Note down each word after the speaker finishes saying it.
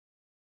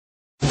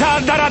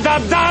You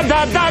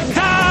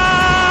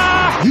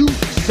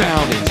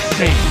sound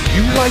insane.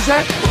 You realize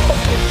that?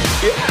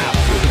 Yeah.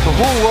 The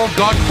whole world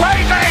gone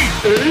crazy.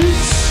 Are you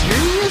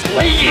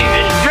seriously?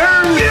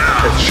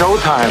 Yeah. It's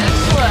showtime.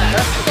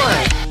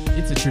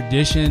 It's a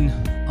tradition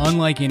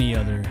unlike any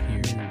other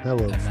here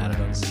Hello, at Mad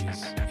About friends.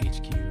 Movies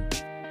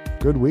HQ.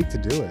 Good week to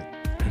do it.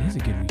 It is a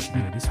good week to do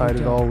it. This Tied worked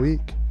it out all week.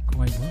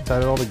 quite well.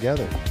 Tied it all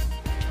together.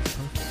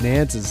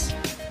 Nance is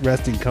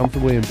resting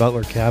comfortably in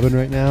Butler Cabin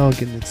right now,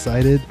 getting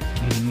excited.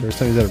 First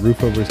time he's had a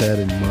roof over his head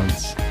in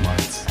months.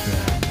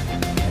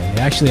 Yeah,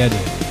 they actually had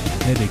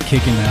to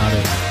kick him out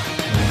of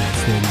the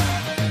stadium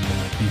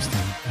in Houston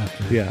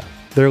after. Yeah.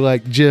 They're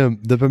like, Jim,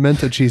 the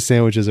pimento cheese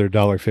sandwiches are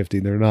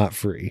 $1.50. They're not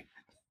free.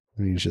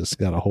 And he's just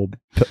got a whole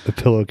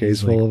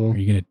pillowcase full of them. Are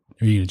you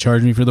gonna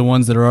charge me for the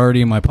ones that are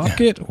already in my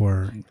pocket?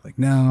 Or like,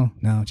 no,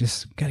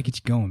 just gotta get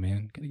you going,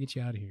 man. Gotta get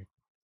you out of here.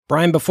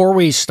 Brian, before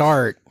we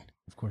start,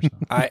 Of course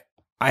not.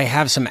 I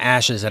have some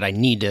ashes that I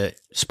need to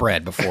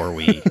spread before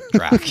we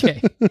draft.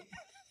 Okay.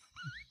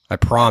 I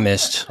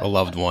promised a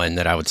loved one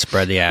that I would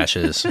spread the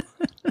ashes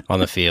on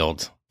the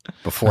field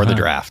before the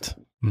draft.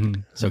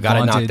 Mhm. So got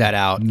to knock that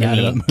out. Mad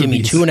About Give me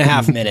Movies.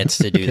 2.5 minutes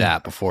to do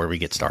that before we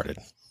get started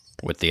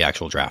with the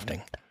actual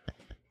drafting.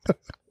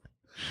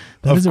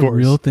 That is Of a course.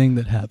 real thing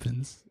that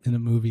happens in a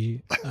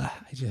movie.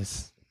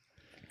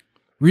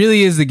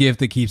 Really is the gift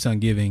that keeps on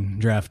giving.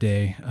 Draft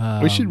day.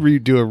 We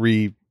should do a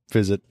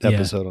revisit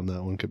episode on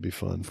that one. Could be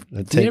fun.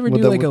 If we ever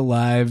do like a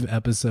live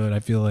episode,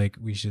 I feel like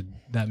we should.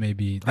 That may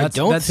be. I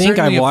don't think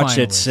I've watched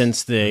it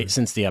since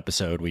the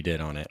episode we did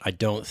on it. I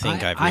don't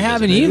think I've. I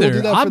haven't revisited it. We'll do either, that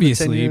for the 10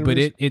 obviously, year but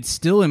it's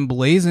still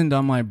emblazoned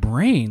on my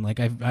brain. Like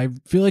I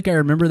feel like I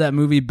remember that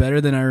movie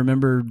better than I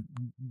remember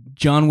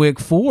John Wick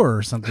 4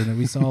 or something that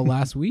we saw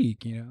last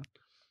week. You know,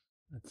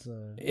 that's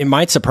It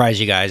might surprise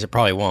you guys. It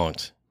probably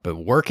won't. But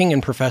working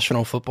in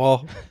professional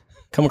football,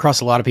 come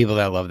across a lot of people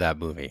that love that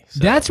movie. So.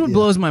 That's what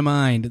blows my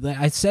mind. Like,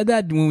 I said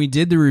that when we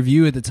did the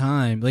review at the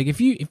time. Like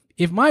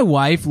if my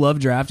wife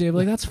loved draft day, I'd be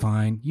like, that's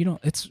fine. You know,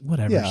 it's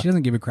whatever. Yeah. She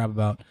doesn't give a crap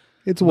about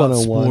It's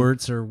 101.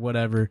 sports or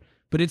whatever.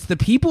 But it's the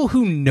people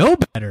who know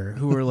better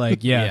who are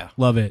like, yeah, Yeah.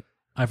 love it.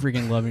 I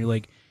freaking love it. You're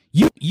like,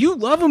 you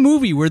love a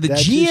movie where the That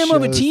just GM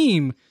of a shows-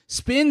 team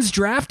spends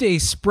draft day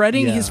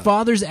spreading his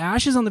father's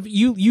ashes on the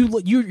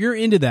you're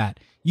into that.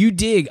 You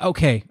dig.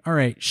 Okay. All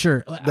right.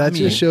 Sure. That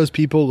just shows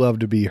people love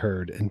to be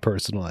heard and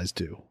personalized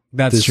too.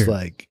 That's This, true.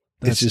 Like,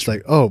 That's it's just true.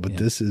 like, oh, but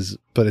Yeah.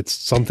 but it's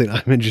something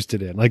I'm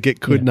interested in. Like, it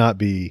could Yeah. not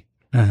be.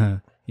 Uh-huh.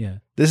 Yeah.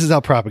 This is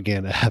how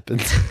propaganda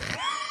happens.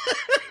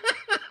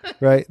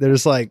 Right? They're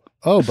just like,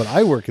 oh, but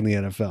I work in the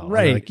NFL. And they're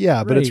Right, like,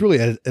 yeah, but it's right.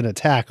 really an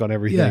attack on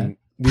everything,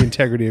 the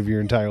integrity of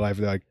your entire life.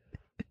 They're like,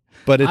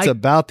 but it's I-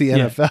 about the yeah.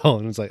 NFL.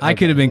 And it's like, I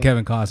could have okay, been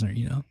Kevin Costner,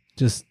 you know,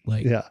 just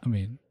like, Yeah. I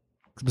mean,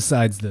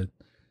 besides the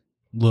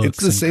looks. it's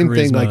the and same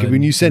thing. charisma Like, when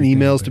and you send everything,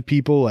 emails but- to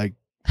people, like,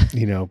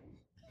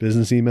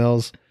 business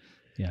emails,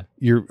 Yeah.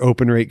 your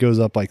open rate goes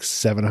up like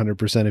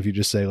 700% if you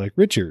just say like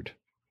Richard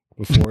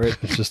before it.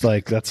 It's just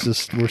like,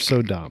 we're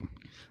so dumb.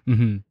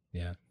 Mm-hmm.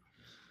 Yeah.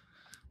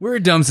 We're a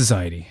dumb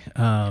society.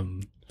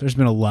 There's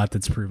been a lot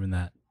that's proven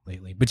that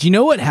lately. But you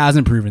know what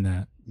hasn't proven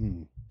that?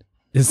 Mm.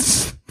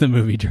 Is the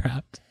movie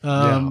draft.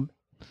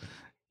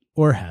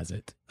 Or has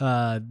it?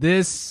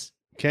 This,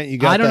 Kent, you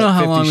got I don't that know how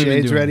 50 long we've been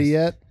Shades doing ready this.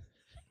 yet?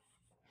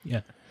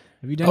 yeah.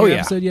 Have you done Oh, your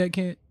yeah. episode yet,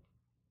 Kate?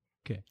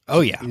 Okay.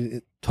 Oh yeah,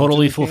 It-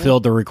 totally it's in the can?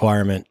 fulfilled the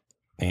requirement,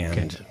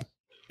 and Okay.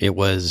 it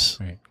was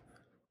Right.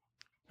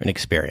 an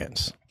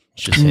experience.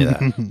 Let's just say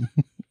that.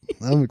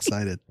 I'm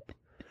excited.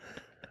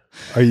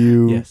 Are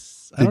you? Yes.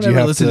 I don't Did you ever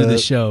have listen to to-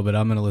 this show, but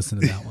I'm going to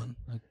listen to that one.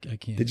 I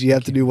can't. Did you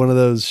have to do one of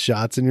those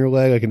shots in your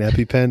leg, like an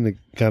EpiPen,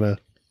 to kind of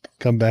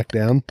come back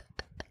down?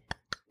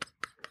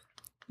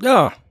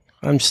 No,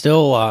 I'm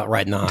still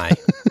riding the high,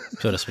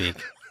 so to speak,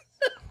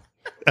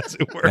 As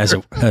it were. as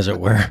it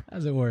were.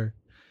 As it were,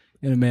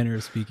 in a manner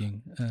of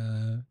speaking.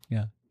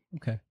 Yeah.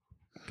 Okay.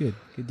 Good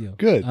deal.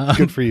 Good.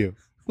 Good for you.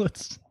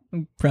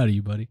 I'm proud of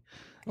you, buddy.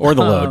 Or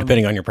the low,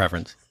 depending on your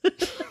preference.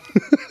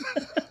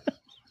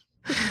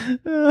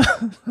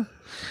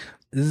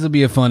 This will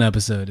be a fun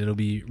episode. It'll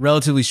be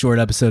relatively short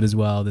episode as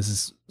well. This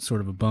is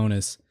sort of a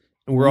bonus.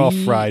 We're all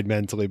fried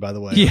mentally, by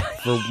the way, Yeah.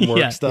 for work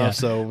Yeah, stuff. yeah.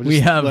 So we're We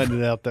just have- letting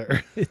it out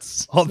there.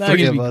 It's All not three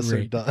gonna of be us are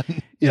great. done.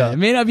 Yeah, it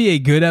may not be a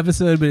good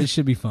episode, but it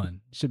should be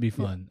fun.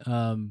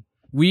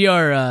 We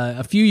are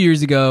a few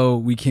years ago.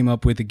 We came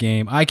up with a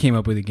game. I came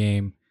up with a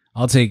game.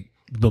 I'll take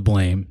the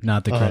blame,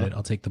 not the credit.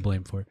 I'll take the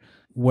blame for it.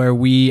 Where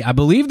I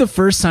believe the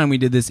first time we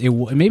did this,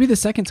 maybe the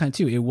second time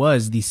too. It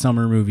was the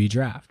summer movie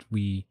draft.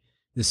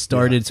 This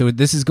started, so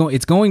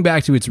it's going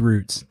back to its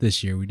roots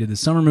this year. We did the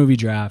summer movie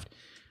draft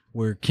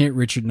where Kent,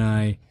 Richard, and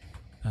I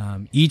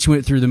each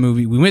went through the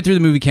movie. We went through the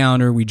movie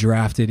calendar. We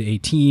drafted a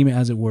team,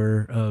 as it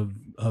were,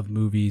 of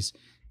movies,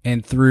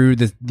 and through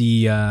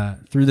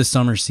the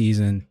summer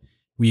season,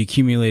 we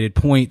accumulated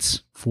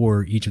points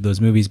for each of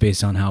those movies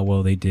based on how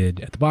well they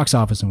did at the box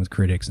office and with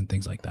critics and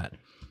things like that.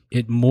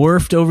 It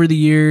morphed over the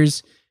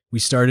years. We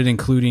started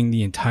including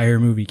the entire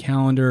movie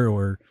calendar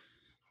or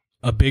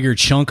a bigger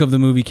chunk of the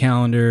movie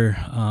calendar.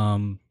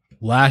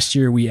 Last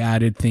year we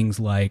added things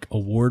like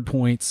award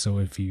points. So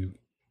if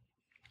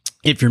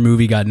your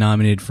movie got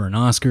nominated for an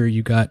Oscar,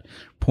 you got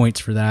points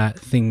for that,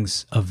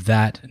 things of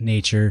that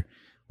nature.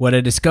 What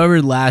I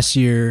discovered last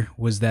year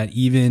was that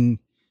even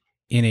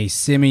in a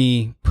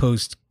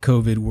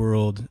semi-post-COVID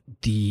world,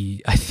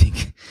 I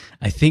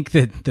think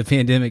that the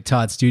pandemic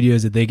taught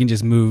studios that they can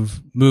just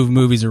move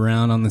movies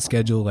around on the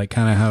schedule, like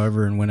kind of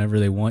however and whenever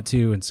they want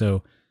to. And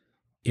so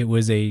it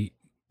was a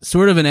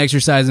sort of an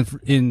exercise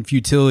in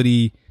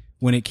futility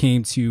when it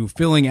came to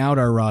filling out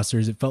our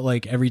rosters. It felt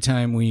like every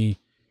time we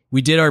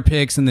did our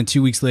picks and then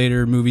 2 weeks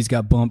later movies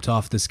got bumped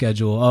off the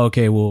schedule. Oh,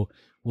 okay, we'll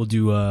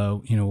do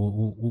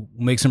we'll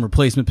make some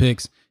replacement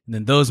picks, and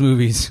then those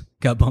movies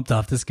got bumped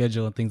off the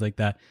schedule and things like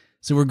that.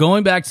 So we're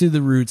going back to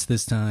the roots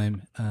this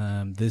time.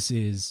 This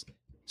is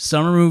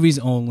summer movies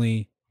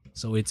only.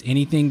 So it's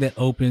anything that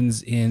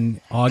opens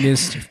in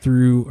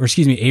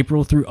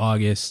April through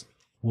August.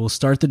 We'll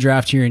start the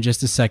draft here in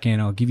just a second.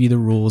 I'll give you the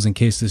rules in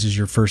case this is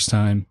your first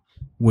time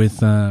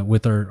with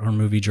our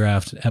movie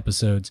draft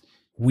episodes.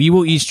 We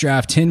will each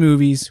draft 10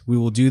 movies. We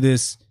will do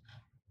this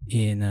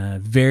in a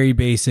very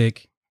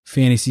basic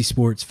fantasy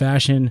sports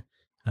fashion.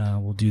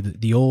 We'll do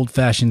the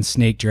old-fashioned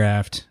snake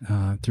draft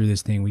through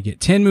this thing. We get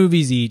 10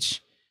 movies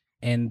each,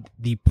 and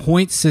the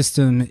point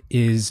system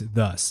is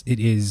thus. It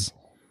is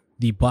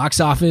the box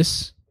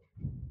office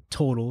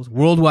totals,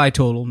 worldwide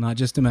total, not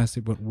just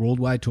domestic, but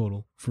worldwide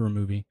total for a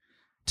movie,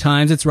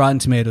 times its Rotten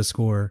Tomatoes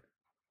score,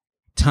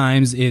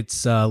 times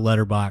its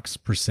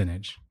Letterboxd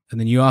percentage. And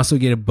then you also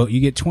get you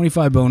get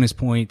 25 bonus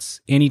points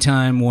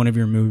anytime one of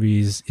your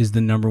movies is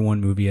the number one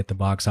movie at the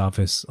box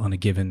office on a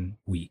given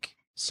week.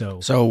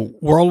 So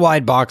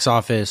worldwide box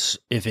office,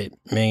 if it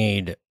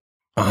made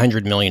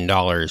 $100 million,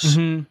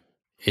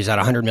 is that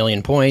 100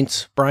 million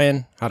points,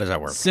 Brian? How does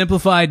that work?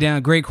 Simplified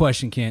down. Great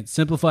question, Kent.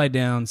 Simplified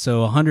down.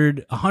 So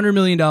 $100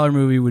 million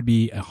movie would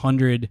be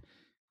 100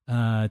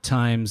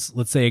 times,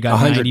 let's say it got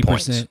 90%.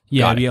 Points.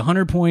 Yeah, it'd be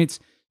 100 points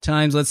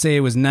times, let's say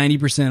it was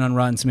 90% on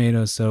Rotten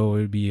Tomatoes. So it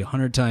would be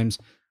 100 times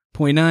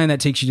 0.9. That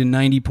takes you to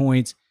 90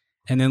 points.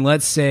 And then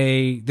let's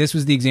say, this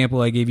was the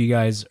example I gave you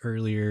guys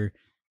earlier.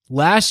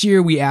 Last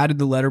year, we added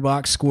the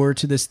Letterboxd score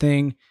to this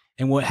thing.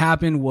 And what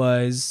happened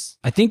was,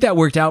 I think that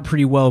worked out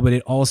pretty well, but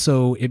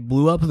it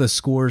blew up the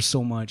scores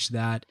so much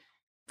that,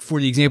 for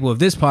the example of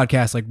this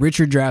podcast, like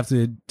Richard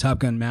drafted Top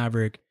Gun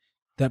Maverick,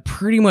 that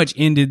pretty much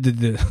ended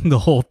the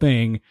whole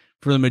thing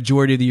for the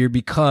majority of the year,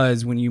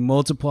 because when you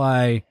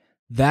multiply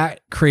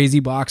that crazy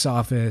box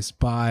office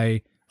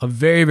by a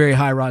very, very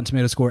high Rotten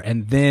Tomato score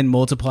and then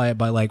multiply it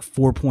by like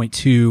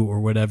 4.2 or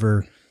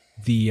whatever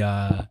the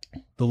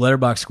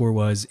Letterboxd score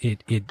was,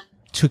 it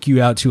took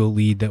you out to a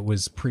lead that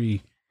was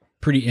pretty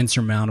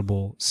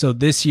insurmountable. So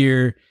this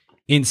year,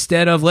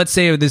 instead of, let's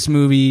say, this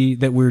movie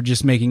that we're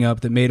just making up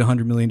that made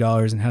 $100 million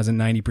and has a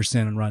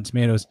 90% on Rotten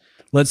Tomatoes,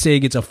 let's say it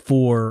gets a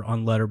 4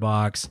 on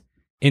Letterboxd.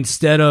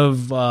 Instead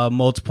of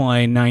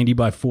multiplying 90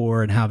 by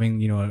 4 and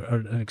having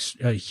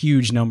a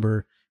huge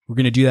number, we're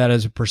going to do that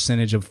as a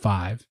percentage of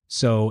 5.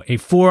 So a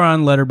 4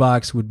 on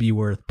Letterboxd would be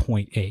worth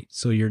 0.8.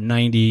 So your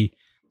 90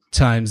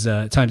 times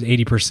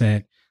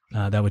 80%.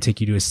 That would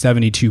take you to a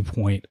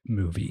 72-point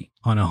movie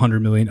on a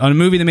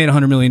movie that made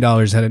 $100 million,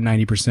 had a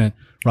 90%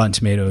 Rotten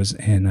Tomatoes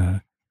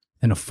and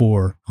a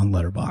 4 on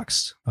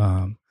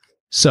Letterboxd.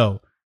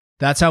 So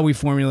that's how we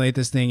formulate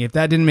this thing. If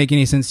that didn't make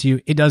any sense to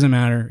you, it doesn't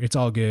matter. It's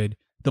all good.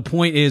 The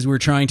point is, we're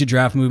trying to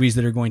draft movies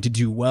that are going to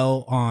do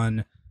well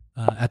on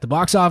at the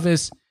box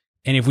office,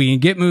 and if we can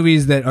get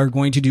movies that are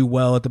going to do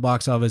well at the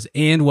box office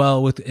and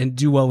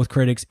do well with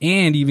critics,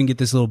 and even get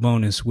this little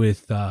bonus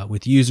with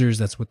users,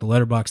 that's what the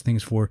Letterboxd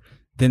thing's for,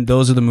 then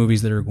those are the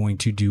movies that are going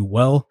to do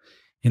well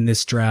in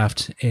this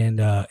draft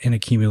and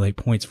accumulate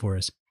points for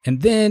us.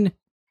 And then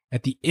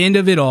at the end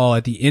of it all,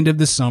 at the end of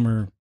the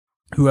summer,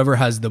 whoever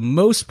has the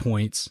most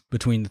points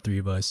between the three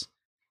of us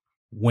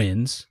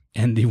wins,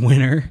 and the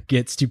winner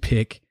gets to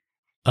pick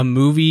a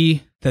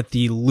movie that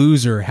the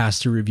loser has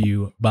to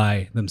review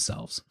by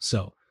themselves.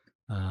 So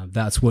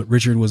that's what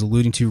Richard was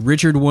alluding to.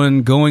 Richard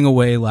won going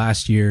away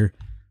last year.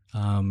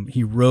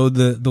 He rode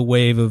the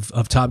wave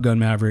of Top Gun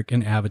Maverick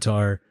and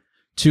Avatar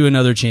to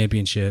another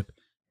championship.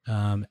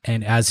 And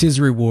as his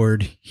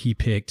reward, he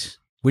picked...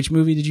 Which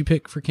movie did you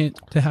pick for Kent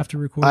to have to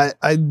record?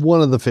 I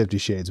one of the 50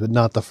 Shades, but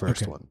not the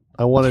first one.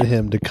 I wanted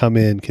him to come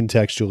in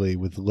contextually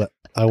with...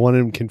 I wanted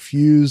him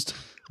confused,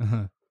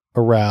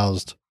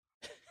 aroused,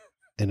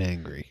 and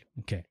angry.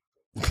 Okay.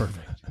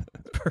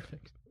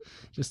 Perfect.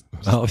 Just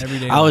every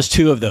day. I was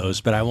 2 of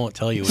those, but I won't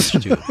tell you which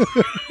 2.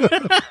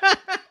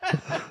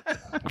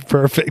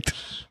 Perfect.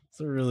 It's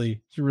a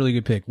really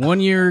good pick. One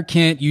year,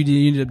 Kent, you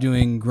ended up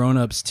doing Grown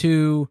Ups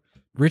 2.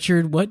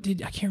 Richard, I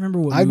can't remember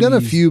what I've done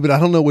a few, but I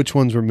don't know which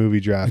ones were movie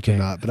draft or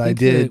not. But I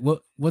did.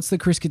 What's the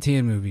Chris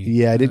Kattan movie?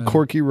 Yeah, I did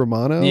Corky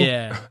Romano.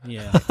 Yeah.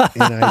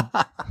 And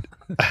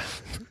I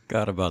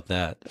forgot about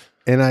that.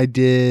 And I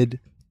did.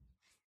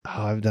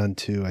 Oh, I've done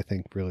 2, I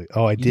think, really.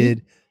 Oh, I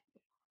did.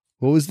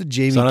 What was the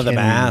Jamie Son of the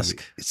Kennedy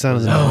Mask? Son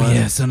of the Mask. Oh,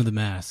 yeah, Son of the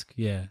Mask.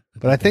 Yeah.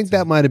 But I think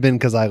that might have been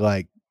because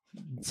I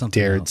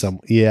something dared else. some.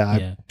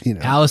 Yeah.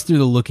 Alice Through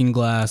the Looking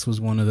Glass was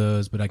one of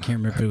those, but I can't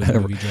remember if it was a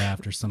movie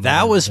draft or something.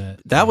 That was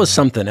that.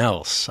 something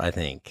else, I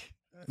think.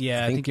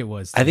 Yeah, I think it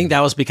was. I think that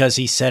was because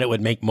he said it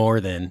would make more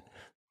than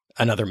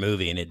another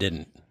movie, and it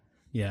didn't.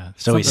 Yeah.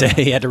 So he said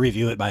he had to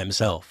review it by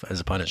himself as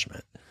a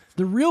punishment.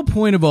 The real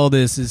point of all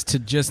this is to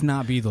just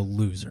not be the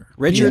loser.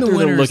 Richard Through the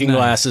winner Looking nice.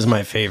 Glass is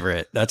my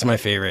favorite. That's my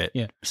favorite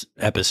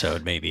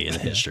episode, maybe, in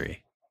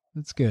history.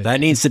 That's good. That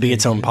needs to be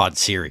its own pod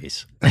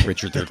series,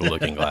 Richard Through the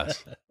Looking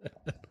Glass.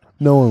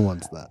 No one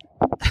wants that.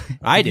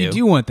 I do. You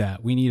do want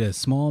that. We need a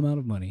small amount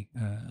of money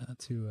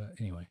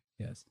anyway,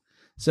 yes.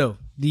 So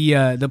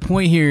the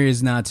point here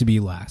is not to be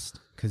last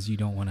because you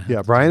don't want to have Yeah,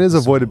 to Brian do has a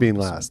avoided solo being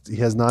episode. last. He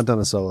has not done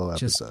a solo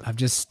episode.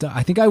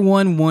 I think I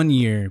won one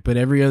year, but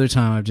every other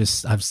time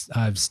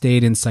I've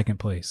stayed in second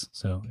place.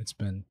 So it's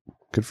been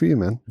Good for you,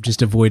 man.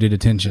 just avoided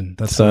attention.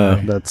 That's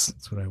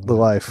That's what I want. the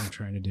life. I'm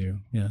trying to do.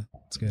 Yeah,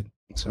 it's good.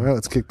 So, all right.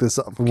 Let's kick this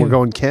up. Okay. We're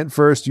going Kent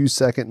first, you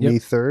second, Yep. me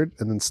third,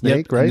 and then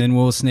Snake, yep, right? And then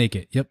we'll snake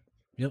it. Yep.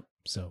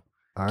 So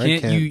all right,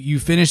 Kent, you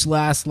finished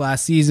last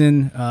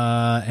season,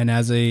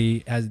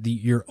 and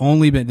you're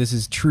only been. This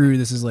is true.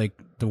 This is like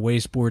the way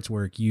sports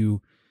work. You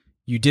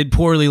did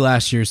poorly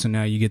last year, so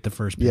now you get the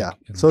first pick. Yeah,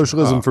 in the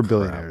socialism Oh, for crap.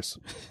 billionaires.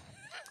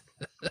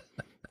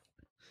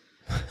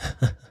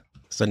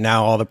 So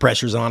now all the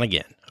pressure's on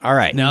again. All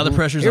right. Now the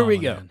pressure's Here on. we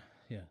go. again.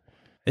 Yeah.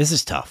 This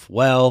is tough.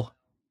 Well,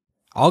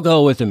 I'll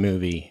go with a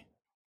movie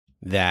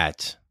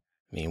that,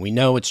 we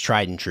know it's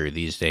tried and true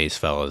these days,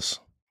 fellas.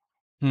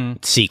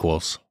 It's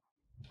sequels,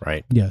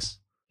 right? Yes.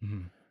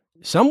 Mm-hmm.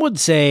 Some would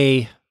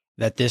say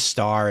that this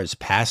star is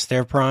past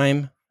their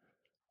prime.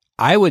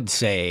 I would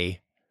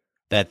say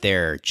that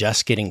they're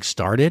just getting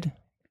started.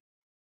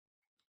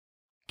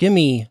 Give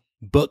me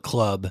Book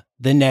Club,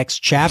 the next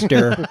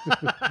chapter.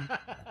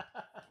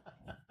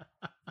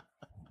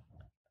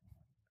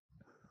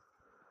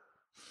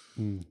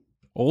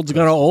 Old's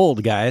gonna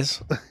old,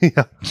 guys.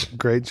 Yeah,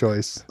 great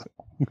choice.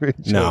 Great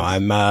choice. No,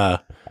 I'm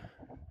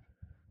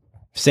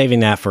saving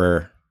that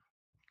for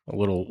a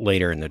little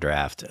later in the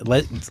draft.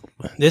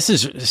 This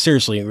is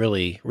seriously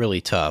really,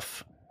 really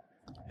tough.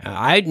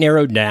 I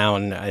narrowed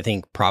down, I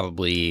think,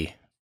 probably...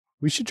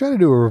 We should try to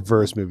do a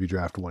reverse movie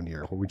draft one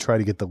year where we try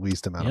to get the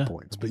least amount of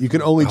points. But you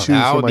can only choose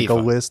that from would be like a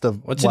fun. list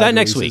of. Let's do wide that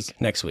next releases. week.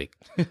 Next week.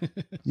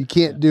 You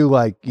can't do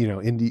like,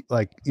 indie,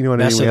 like, you know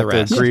what I Best mean? We of have the to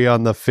rest. agree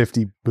on the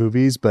 50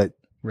 movies, but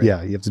Right.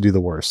 yeah, you have to do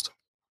the worst.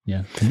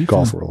 Yeah. Can be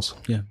Golf fun. rules.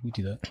 Yeah, we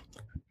do that.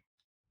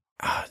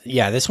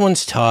 Yeah, this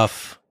one's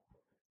tough.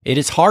 It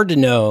is hard to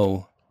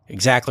know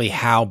exactly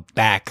how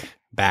back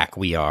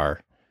we are.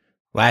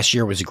 Last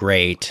year was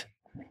great,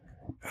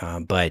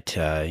 but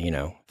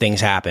things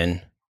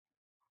happen.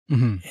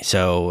 Mm-hmm.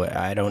 So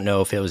I don't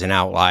know if it was an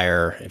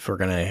outlier. If we're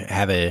gonna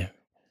have a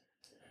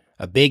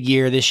big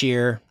year this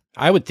year,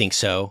 I would think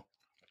so.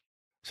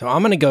 So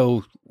I'm gonna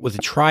go with a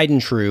tried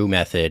and true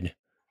method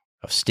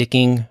of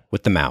sticking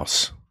with the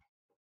mouse.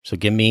 So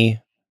give me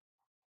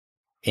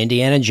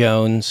Indiana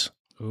Jones.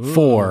 Ooh,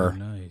 4,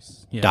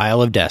 nice. Yeah.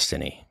 Dial of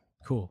Destiny.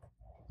 Cool.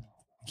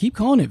 Keep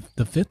calling it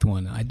the fifth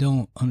one. I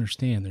don't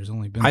understand. There's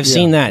only been. I've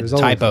seen that there's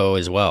only- typo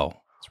as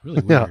well It's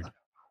really Yeah. weird.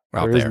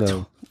 out There is there.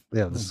 no.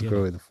 Yeah, this is get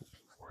really the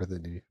fourth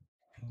indie.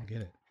 I don't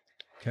get it.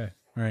 Okay.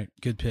 All right.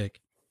 Good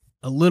pick.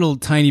 A little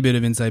tiny bit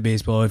of inside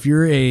baseball. If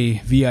you're a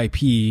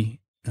VIP,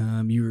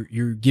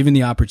 you're given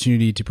the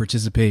opportunity to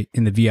participate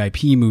in the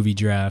VIP movie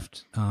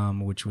draft,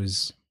 which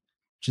is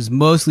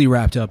mostly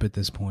wrapped up at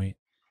this point.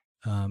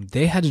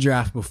 They had to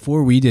draft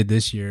before we did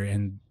this year,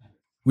 and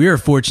we are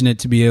fortunate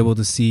to be able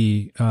to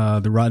see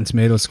the Rotten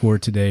Tomatoes score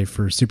today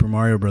for Super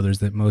Mario Brothers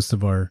that most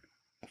of our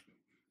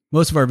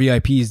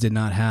VIPs did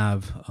not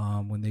have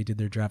when they did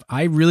their draft.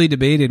 I really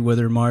debated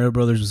whether Mario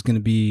Brothers was going to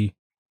be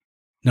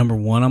number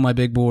one on my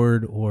big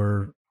board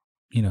or,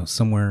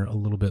 somewhere a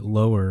little bit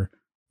lower.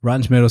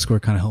 Rotten Tomatoes score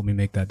kind of helped me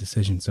make that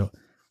decision. So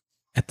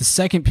at the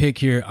second pick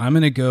here, I'm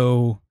going to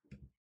go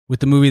with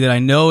the movie that I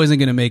know isn't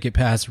going to make it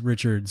past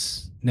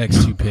Richard's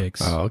next two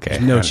picks. Oh, okay.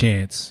 There's no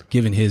chance,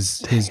 given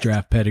his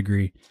draft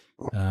pedigree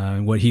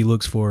and what he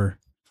looks for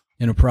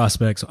in a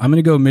prospect. So I'm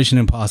going to go Mission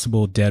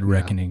Impossible: Dead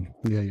Reckoning.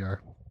 Yeah, you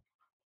are.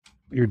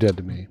 You're dead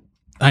to me.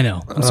 I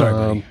know. I'm sorry,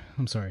 buddy.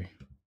 I'm sorry.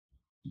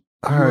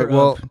 All You right. were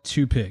Well, up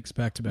 2 picks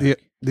back to back.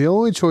 the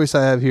only choice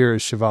I have here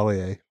is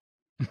Chevalier.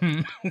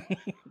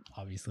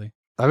 Obviously.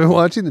 I've been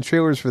watching the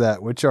trailers for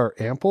that, which are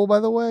ample, by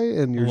the way.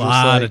 And A you're just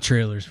lot like, of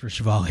trailers for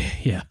Chevalier.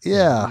 Yeah.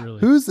 yeah, Really.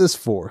 who's this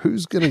for?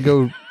 Who's going to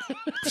go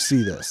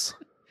see this?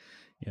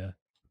 Yeah.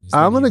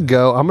 I'm going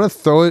to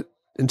throw it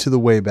into the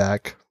way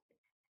back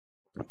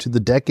to the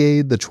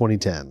decade, the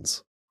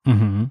 2010s,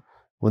 Mm-hmm.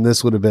 when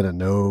this would have been a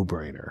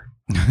no-brainer.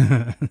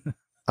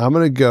 I'm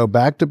going to go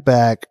back to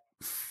back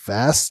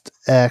Fast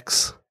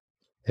X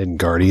and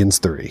Guardians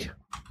 3.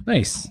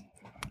 Nice.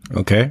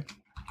 Okay.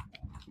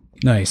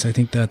 Nice. I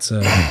think that's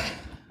a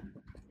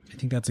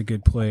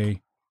good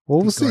play. Well,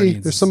 we'll think see.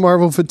 Guardians There's is- some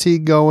Marvel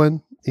fatigue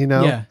going,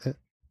 Yeah.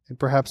 and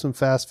perhaps some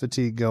Fast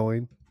fatigue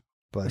going.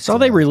 But I saw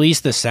they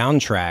released the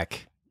soundtrack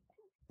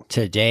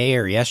today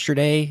or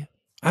yesterday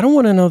I don't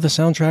want to know the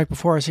soundtrack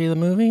before I see the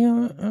movie.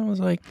 I was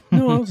like,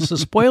 no, this is a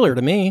spoiler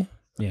to me.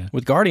 Yeah.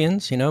 With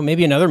Guardians,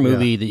 maybe another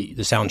movie,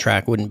 the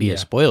soundtrack wouldn't be a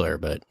spoiler,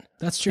 but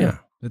that's true. Yeah.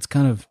 It's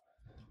kind of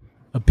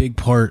a big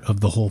part of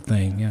the whole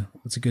thing. Yeah.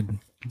 That's a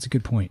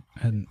good point.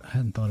 I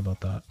hadn't thought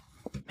about that.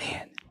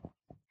 Man.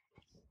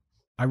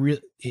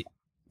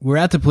 We're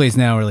at the place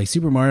now where like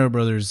Super Mario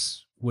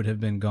Brothers would have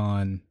been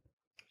gone.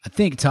 I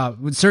think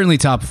certainly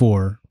top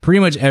 4. Pretty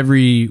much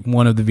every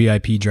one of the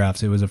VIP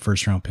drafts, it was a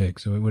first round pick.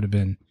 So it would have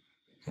been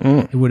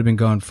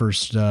gone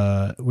first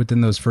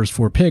within those first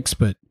 4 picks.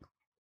 But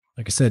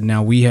like I said,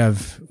 now we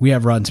have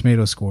Rotten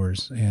Tomato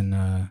scores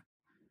and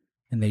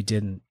they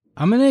didn't.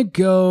 I'm gonna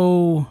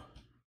go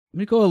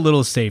a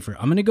little safer.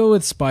 I'm gonna go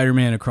with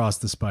Spider-Man Across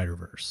the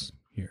Spider-Verse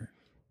here.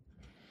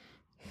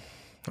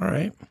 All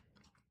right.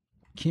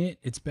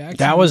 It's back.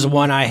 That was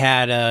one I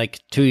had like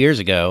 2 years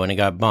ago, and it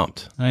got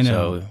bumped. I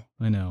know.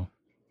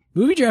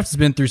 Movie Draft has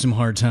been through some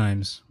hard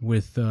times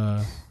with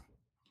the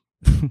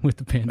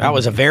pandemic. That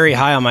was a very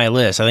high on my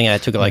list. I think I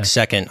took it like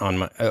second on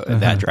my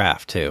that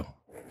draft too.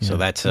 So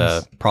that's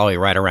probably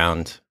right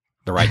around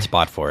the right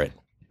spot for it.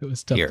 It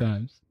was tough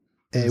times.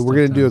 Hey, we're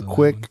going to do a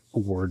quick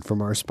word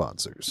from our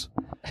sponsors.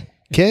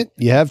 Kent,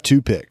 you have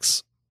 2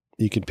 picks.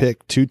 You can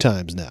pick 2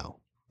 times now.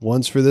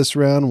 One's for this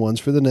round, one's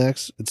for the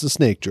next. It's a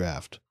snake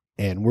draft.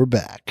 And we're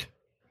back.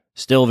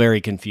 Still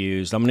very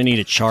confused. I'm going to need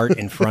a chart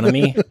in front of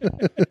me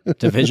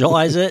to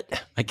visualize it.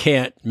 I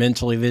can't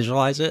mentally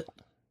visualize it.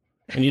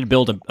 I need to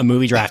build a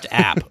movie draft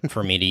app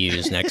for me to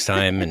use next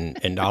time,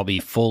 and I'll be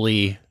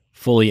fully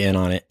in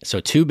on it. So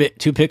 2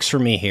 picks for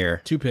me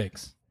here. 2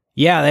 picks.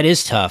 Yeah, that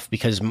is tough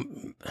because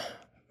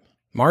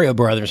Mario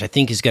Brothers, I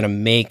think, is going to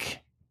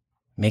make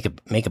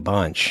a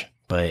bunch,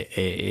 but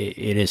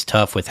it is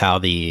tough with how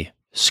the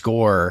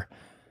score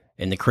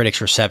and the critics'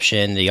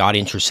 reception, the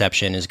audience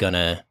reception is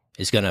gonna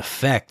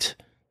affect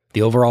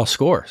the overall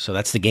score. So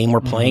that's the game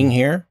we're playing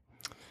here,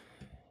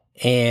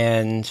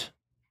 and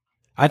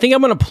I think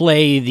I'm gonna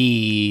play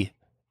the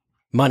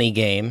money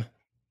game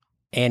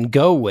and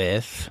go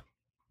with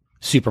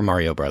Super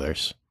Mario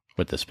Brothers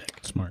with this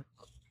pick. Smart.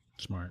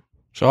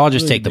 So I'll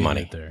just take the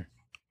money there.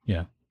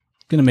 Yeah.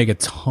 Gonna make a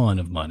ton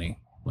of money.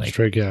 Like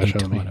straight cash, a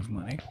ton of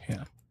money.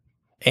 Yeah.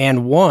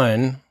 And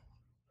one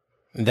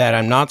that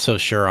I'm not so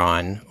sure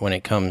on when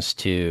it comes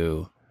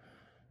to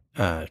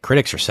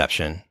critics'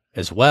 reception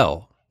as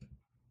well,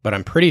 but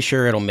I'm pretty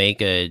sure it'll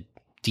make a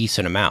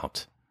decent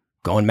amount.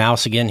 Going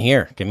mouse again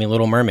here. Give me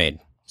Little Mermaid.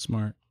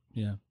 Smart.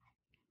 Yeah.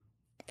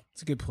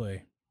 It's a good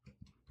play.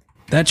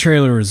 That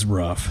trailer was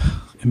rough.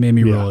 It made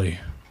me really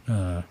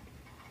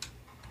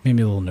made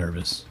me a little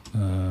nervous.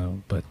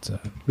 But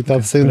we thought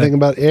the same thing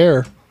about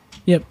Air.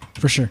 Yep,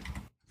 for sure.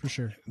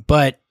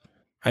 But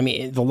I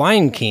mean, The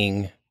Lion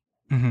King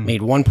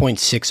made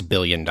 $1.6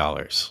 billion.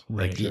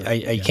 Right. Like,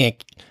 I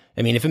can't.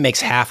 I mean, if it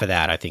makes half of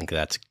that, I think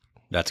that's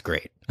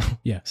great.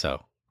 Yeah.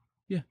 So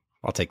yeah,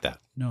 I'll take that.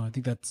 No, I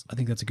think that's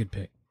a good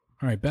pick.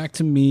 All right, back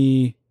to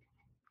me.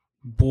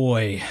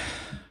 Boy,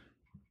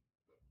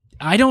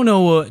 I don't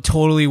know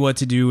totally what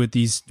to do with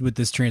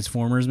this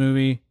Transformers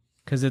movie,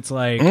 because it's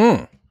like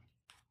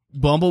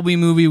Bumblebee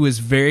movie was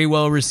very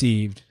well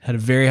received, had a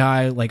very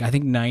high, like I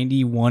think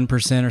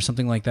 91% or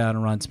something like that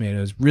on Rotten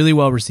Tomatoes, really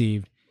well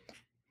received,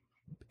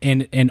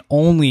 and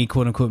only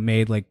quote unquote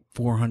made like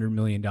 $400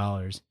 million.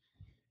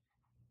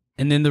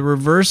 And then the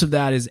reverse of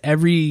that is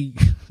every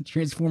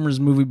Transformers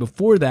movie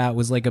before that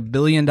was like $1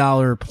 billion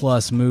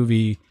plus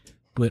movie,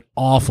 but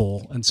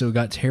awful, and so it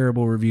got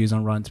terrible reviews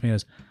on Rotten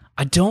Tomatoes.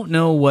 I don't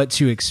know what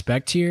to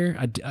expect here.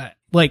 I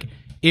like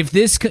if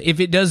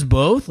it does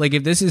both, like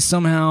if this is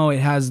somehow it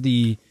has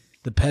the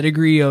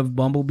pedigree of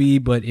Bumblebee,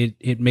 but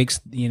it makes,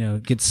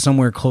 gets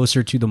somewhere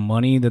closer to the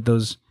money that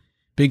those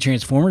big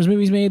Transformers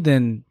movies made,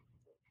 then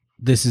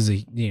this is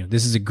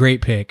a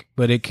great pick,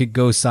 but it could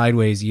go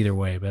sideways either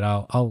way. But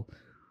I'll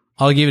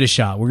give it a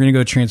shot. We're gonna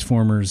go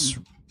Transformers: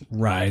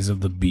 Rise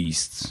of the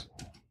Beasts.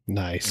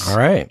 Nice. All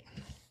right.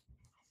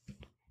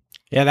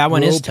 Yeah, that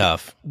one is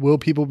tough. Will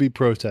people be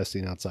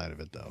protesting outside of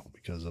it though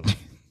because of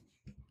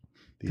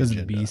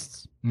the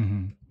beasts?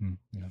 Mm-hmm.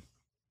 Yeah.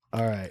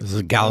 All right. This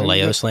is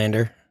Galileo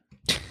slander.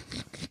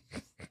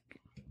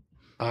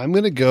 I'm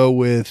going to go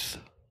with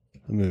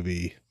a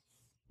movie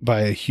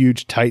by a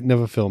huge titan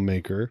of a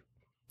filmmaker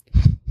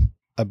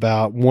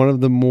about one of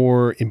the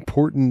more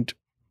important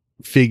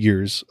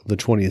figures of the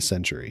 20th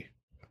century.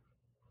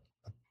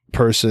 A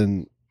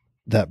person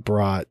that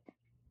brought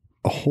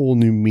a whole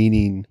new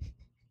meaning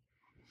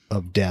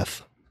of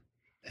death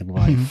and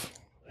life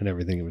and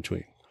everything in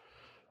between.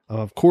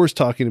 Of course,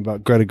 talking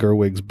about Greta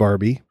Gerwig's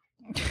Barbie.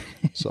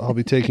 So I'll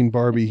be taking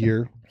Barbie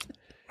here.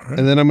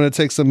 And then I'm going to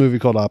take some movie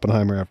called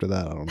Oppenheimer after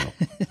that. I don't know.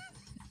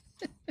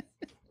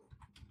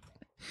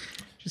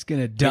 Just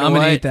going to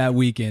dominate that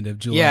weekend of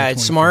July. Yeah,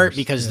 it's 21st. smart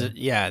because,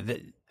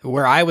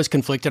 where I was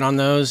conflicted on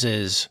those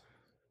is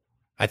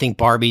I think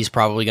Barbie's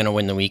probably going to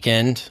win the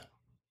weekend,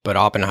 but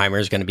Oppenheimer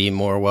is going to be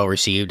more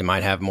well-received and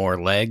might have more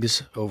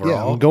legs overall.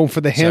 Yeah, I'm going for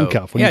the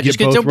handcuff when you just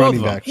get both both running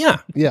of them. backs. Yeah.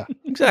 Yeah.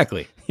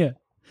 Exactly. Yeah.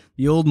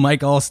 The old Mike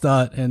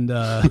Allstott and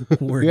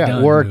work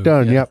done. Work move.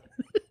 done. Yeah. Yep.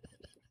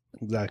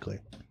 Exactly.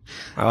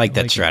 I like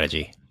that it.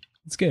 strategy.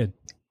 It's good.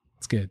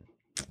 It's good.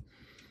 I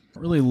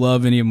don't really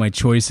love any of my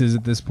choices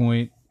at this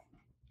point.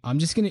 I'm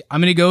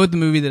gonna go with the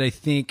movie that I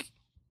think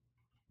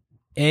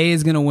A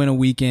is gonna win a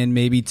weekend,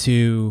 maybe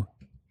two.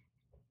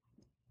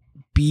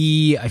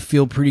 B, I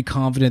feel pretty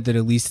confident that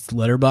at least its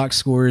letterbox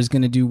score is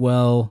gonna do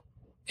well.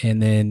 And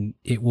then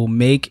it will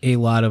make a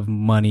lot of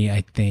money,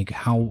 I think.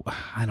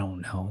 I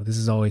don't know.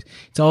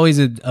 It's always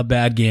a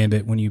bad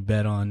gambit when you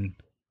bet on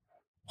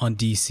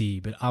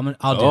DC, but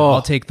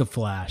I'll take the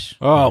Flash.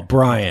 Oh, Here.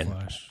 Brian.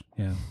 Flash.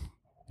 Yeah.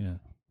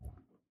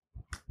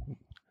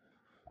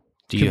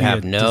 Do you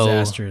have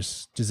no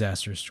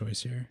disastrous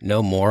choice here?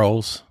 No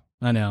morals?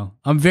 I know.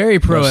 I'm very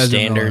pro No Ezra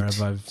standards.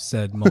 Miller, I've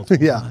said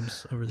multiple Yeah.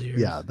 times over the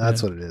years. Yeah,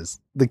 that's what it is.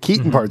 The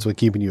Keaton part's what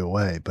keeping you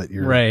away, but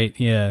you're right.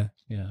 Yeah.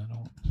 I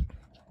don't.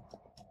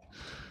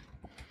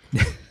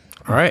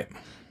 All right.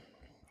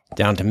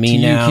 Down to me To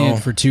you, now.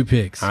 Kent, for two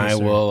picks. I Yes,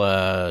 sir.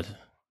 will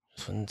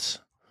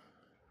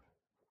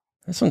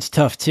this one's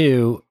tough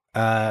too.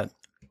 I'm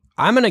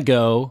gonna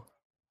go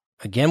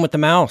again with the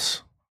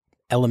mouse.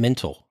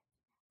 Elemental.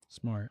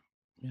 Smart.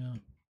 Yeah.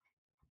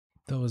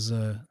 That was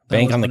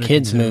Bank on the under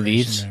kids' consideration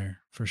movies. there,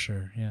 for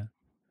sure. Yeah.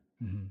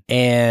 Mm-hmm.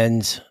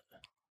 And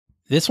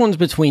this one's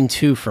between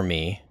two for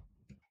me.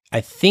 I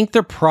think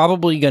they're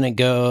probably gonna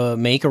go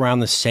make around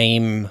the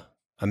same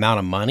amount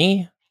of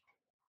money.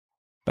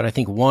 But I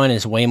think one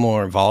is way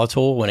more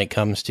volatile when it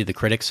comes to the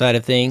critic side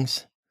of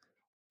things.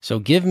 So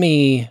give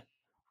me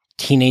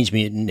Teenage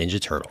Mutant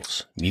Ninja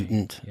Turtles,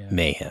 Mutant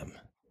Mayhem.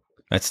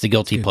 That's the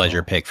guilty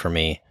pleasure pick for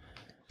me.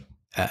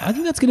 I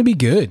think that's going to be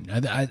good.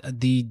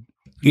 The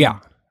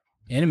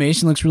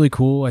animation looks really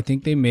cool. I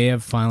think they may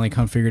have finally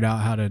figured out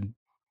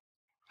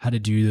how to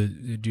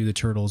do the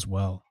turtles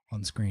well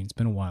on screen. It's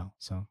been a while,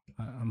 so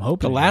I'm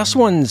hoping the last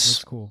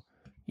one's cool.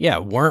 Yeah,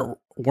 weren't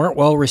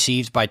well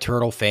received by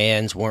turtle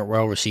fans, weren't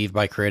well received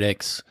by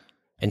critics,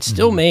 and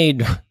still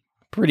made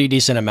pretty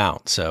decent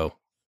amount. So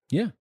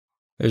yeah,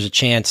 there's a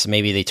chance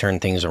maybe they turn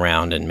things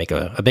around and make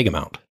a big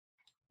amount.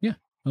 Yeah,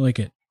 I like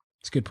it.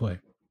 It's a good play.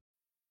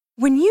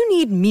 When you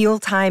need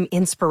mealtime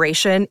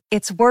inspiration,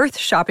 it's worth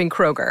shopping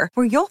Kroger,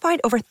 where you'll find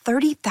over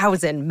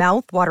 30,000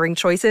 mouth-watering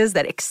choices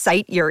that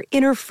excite your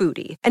inner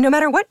foodie. And no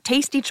matter what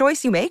tasty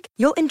choice you make,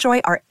 you'll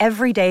enjoy our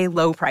everyday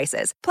low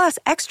prices, plus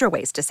extra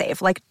ways to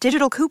save, like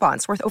digital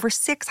coupons worth over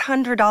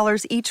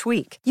 $600 each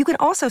week. You can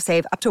also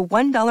save up to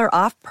 $1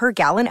 off per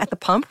gallon at the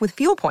pump with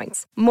fuel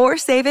points. More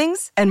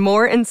savings and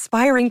more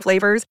inspiring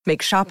flavors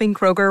make shopping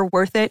Kroger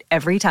worth it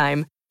every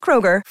time.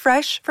 Kroger,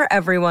 fresh for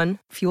everyone.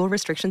 Fuel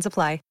restrictions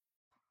apply.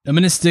 I'm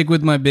going to stick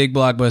with my big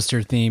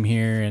blockbuster theme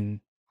here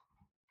and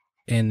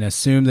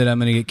assume that I'm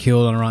going to get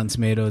killed on Rotten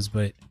Tomatoes,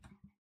 but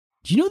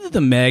do you know that The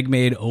Meg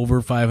made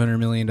over $500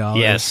 million?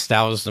 Yes,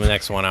 that was the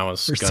next one I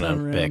was going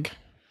to pick.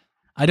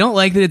 I don't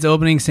like that it's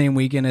opening same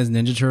weekend as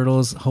Ninja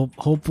Turtles.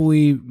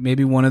 Hopefully,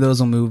 maybe one of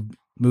those will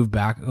move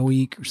back a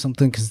week or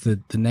something, because the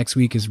next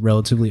week is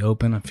relatively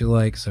open, I feel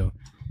like, so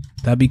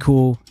that'd be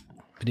cool.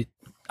 But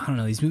I don't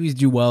know, these movies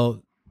do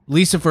well. At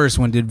least the first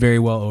one did very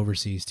well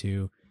overseas,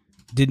 too.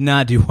 Did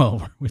not do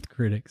well with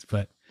critics,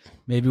 but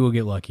maybe we'll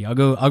get lucky. I'll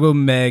go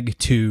Meg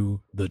to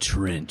The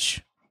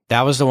Trench.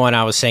 That was the one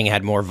I was saying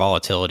had more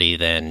volatility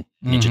than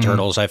Ninja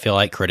Turtles, I feel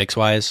like, critics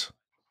wise.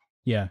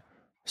 Yeah.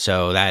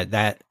 So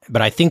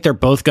but I think they're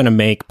both going to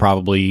make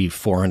probably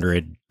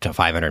 400 to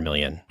 500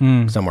 million,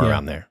 somewhere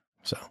around there.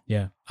 So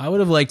yeah, I would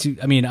have liked to.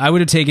 I mean, I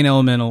would have taken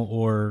Elemental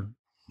or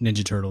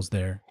Ninja Turtles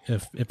there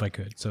if I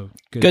could. So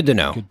good to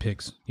know. Good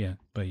picks, yeah,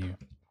 by you,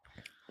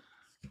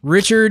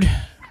 Richard.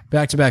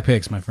 Back-to-back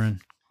picks, my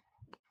friend.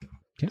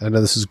 I know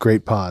this is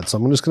great pod, so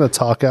I'm just going to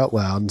talk out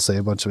loud and say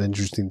a bunch of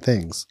interesting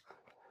things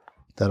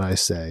that I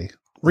say.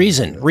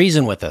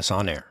 Reason with us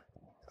on air.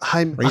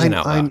 I think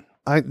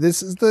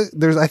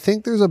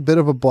there's a bit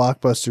of a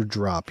blockbuster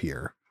drop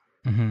here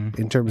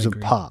in terms of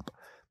pop,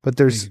 but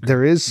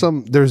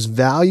there's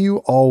value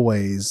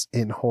always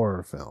in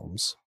horror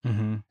films.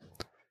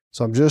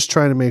 So I'm just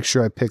trying to make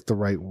sure I pick the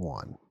right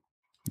one.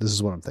 This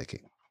is what I'm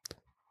thinking.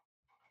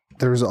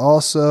 There's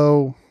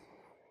also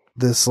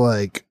this,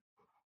 like,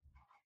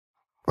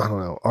 I don't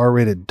know,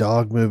 R-rated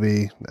dog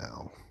movie.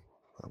 No,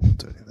 I won't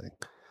do anything.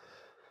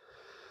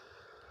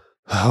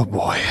 Oh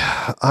boy.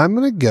 I'm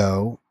going to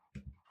go.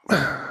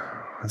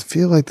 I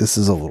feel like this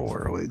is a little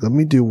early. Let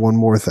me do one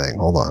more thing.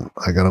 Hold on.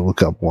 I got to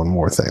look up one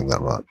more thing that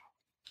I'm not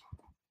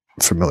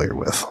familiar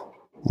with.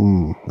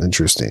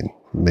 Interesting.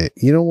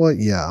 You know what?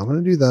 Yeah, I'm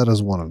going to do that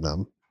as one of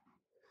them.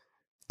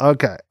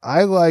 Okay.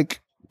 I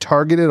like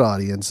targeted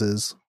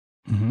audiences.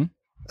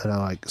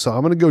 And so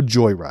I'm going to go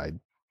Joyride.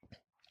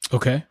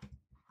 Okay.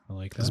 I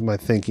like that. This is my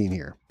thinking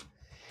here.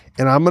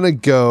 And I'm going to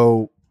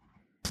go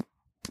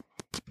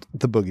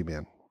The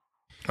Boogeyman.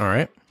 All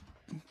right.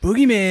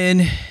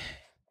 Boogeyman.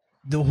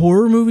 The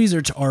horror movies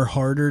are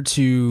harder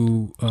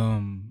to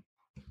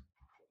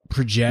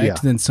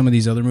project than some of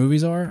these other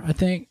movies are, I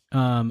think.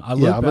 I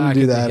look I'm going back to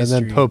do at the that, and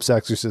then history. Pope's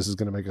Exorcist is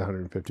going to make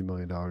 $150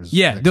 million.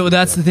 Yeah,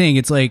 that's the thing.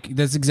 It's like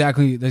that's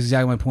exactly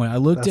my point. I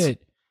looked at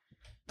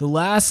the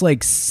last I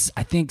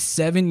think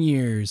 7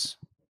 years.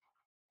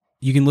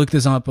 You can look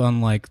this up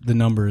on like the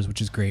numbers,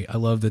 which is great. I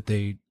love that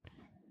the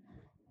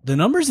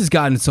numbers has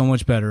gotten so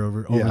much better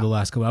over the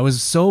last couple. I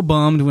was so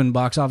bummed when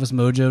Box Office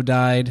Mojo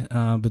died,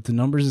 but the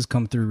numbers has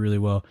come through really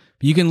well.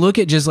 But you can look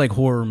at just like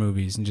horror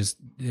movies and just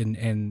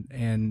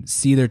and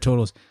see their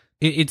totals.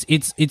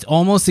 It's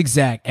almost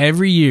exact.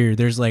 Every year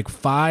there's like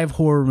 5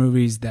 horror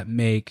movies that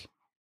make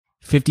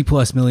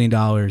 $50+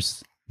 million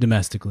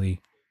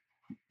domestically,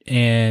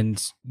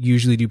 and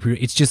usually do.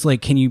 It's just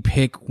like, can you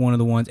pick one of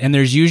the ones? And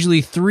there's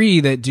usually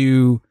 3 that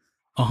do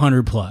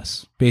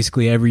 100+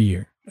 basically every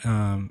year.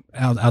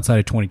 Outside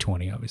of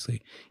 2020,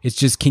 obviously, it's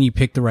just, can you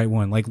pick the right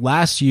one? Like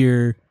last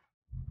year,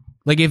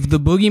 like if the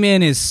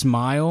Boogeyman is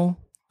Smile,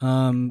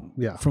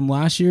 from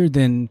last year,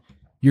 then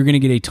you're gonna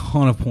get a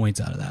ton of points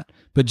out of that.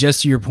 But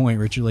just to your point,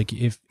 Richard, like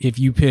if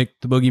you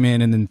pick the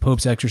Boogeyman and then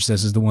Pope's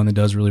Exorcist is the one that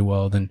does really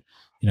well, then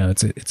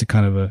it's a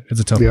kind of it's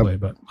a tough play,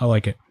 but I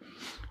like it.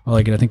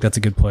 I think that's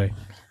a good play.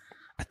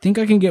 I think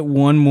I can get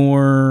one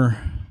more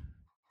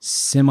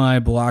semi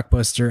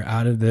blockbuster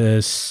out of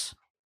this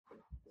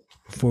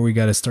before we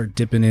got to start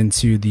dipping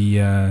into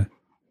the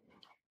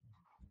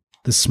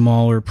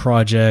smaller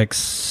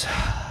projects.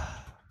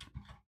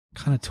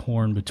 Kind of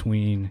torn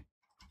between.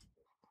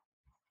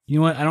 You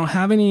know what? I don't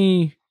have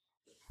any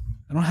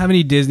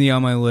Disney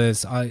on my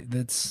list.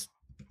 That's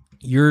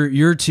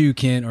your 2,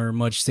 Kent, are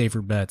much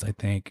safer bets, I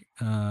think.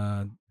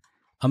 I'm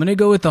gonna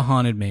go with the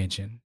Haunted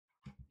Mansion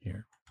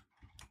here.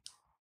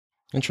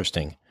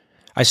 Interesting.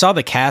 I saw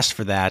the cast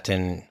for that,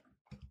 and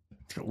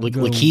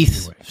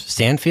Lakeith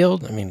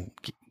Stanfield. I mean,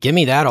 give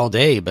me that all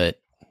day, but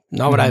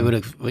not what I would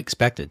have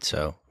expected.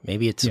 So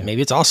maybe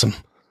it's awesome.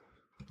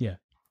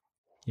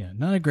 Yeah,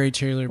 not a great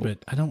trailer, but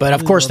I don't. But really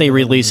of course, they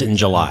release it in movies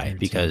July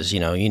because you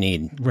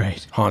need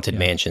haunted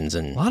mansions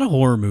and a lot of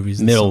horror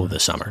movies. Middle of the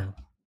summer.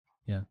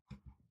 So,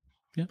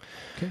 yeah.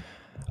 Okay.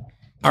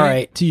 All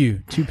right, to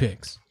you, 2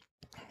 picks.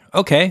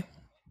 Okay,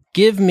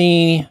 give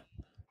me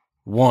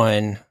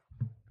one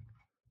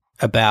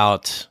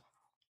about,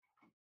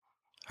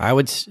 I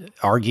would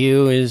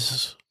argue,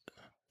 is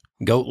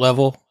GOAT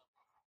level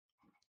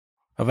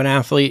of an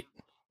athlete.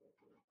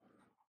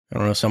 I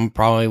don't know. Some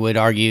probably would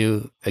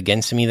argue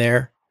against me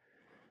there.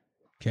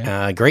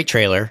 Okay. Great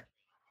trailer,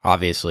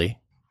 obviously.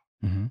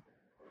 Mm-hmm.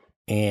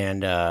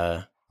 And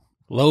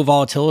low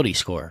volatility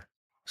score.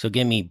 So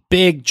give me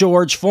Big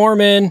George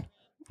Foreman.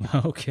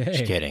 Okay.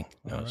 Just kidding.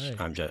 No, right.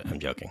 I'm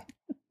joking.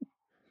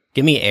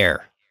 Give me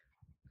Air.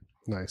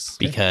 Nice.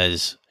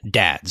 Because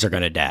dads are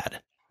going to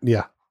dad.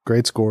 Yeah.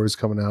 Great scores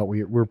coming out.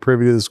 We're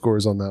privy to the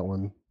scores on that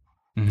one.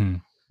 Mm-hmm.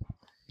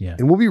 Yeah.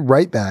 And we'll be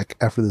right back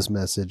after this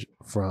message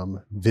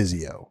from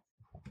Vizio.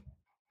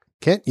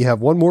 Kent, you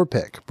have one more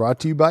pick brought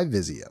to you by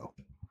Vizio.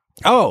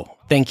 Oh,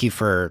 thank you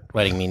for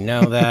letting me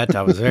know that.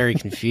 I was very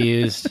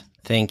confused.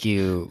 Thank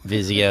you,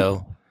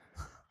 Vizio.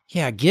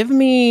 Yeah, give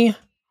me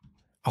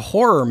a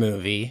horror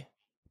movie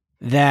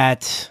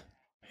that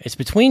it's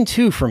between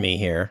 2 for me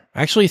here.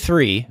 Actually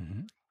 3.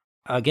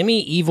 Mm-hmm. Give me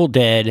Evil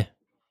Dead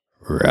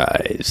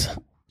Rise.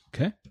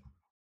 Okay.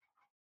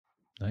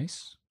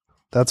 Nice.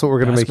 That's what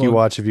we're going to make you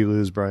watch if you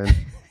lose, Brian.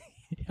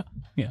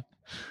 Yeah.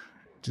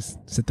 Just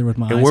sit there with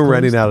my eyes And we're closed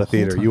renting out the a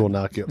theater. whole You will time.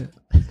 not get.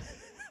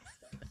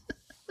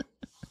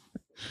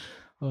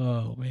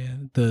 Oh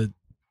man,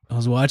 I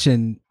was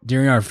watching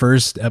during our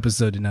first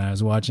episode tonight. I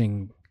was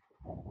watching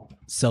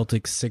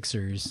Celtics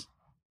Sixers,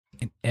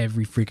 and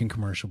every freaking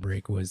commercial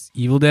break was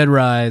Evil Dead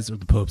Rise or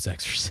the Pope's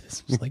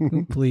Exorcist. I was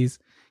like, please,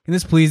 can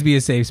this please be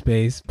a safe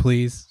space?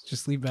 Please,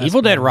 just leave basketball.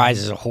 Evil Dead Rise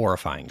is a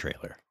horrifying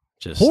trailer.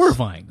 Just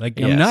horrifying. Like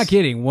Yes. I'm not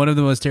kidding. One of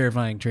the most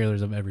terrifying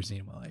trailers I've ever seen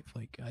in my life.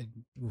 Like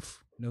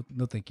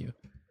no, thank you.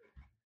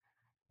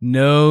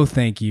 No,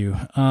 thank you.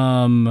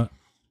 All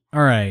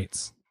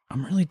right.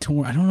 I'm really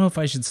torn. I don't know if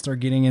I should start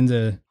getting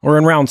into. We're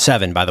in round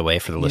 7, by the way,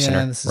 for the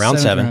listener. This is Round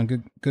 7.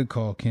 round. Good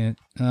call, Kent.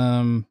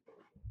 All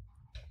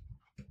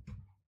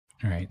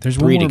right. There's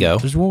 3 to go.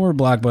 There's one more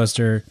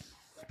blockbuster.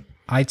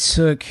 I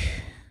took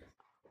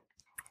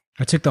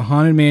the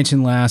Haunted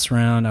Mansion last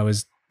round. I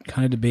was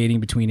kind of debating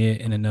between it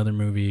and another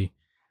movie.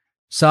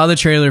 Saw the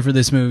trailer for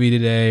this movie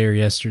today or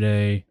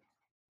yesterday.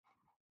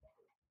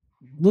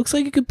 Looks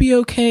like it could be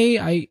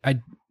okay.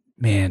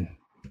 Man,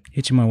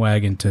 hitching my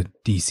wagon to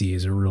DC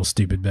is a real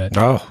stupid bet.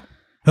 Oh,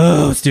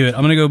 let's do it.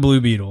 I'm gonna go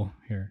Blue Beetle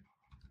here.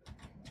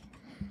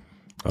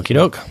 okie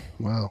doke.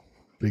 Wow.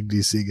 Big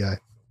DC guy.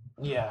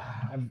 Yeah,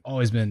 I've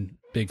always been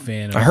a big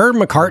fan of I heard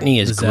McCartney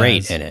is the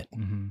great Zaz. in it.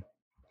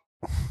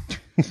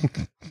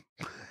 Mm-hmm.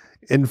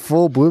 In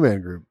full Blue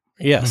Man Group.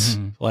 Yes.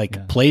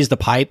 Mhm. Plays the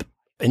pipe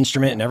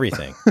instrument and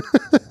everything.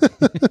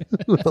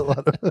 with a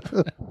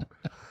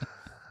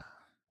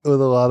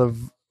lot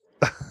of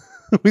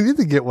we need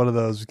to get one of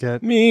those,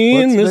 Kent.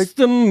 Me and Let's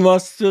Mr.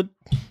 Mustard.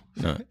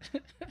 No.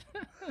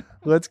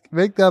 Let's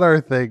make that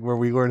our thing where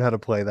we learn how to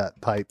play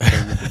that pipe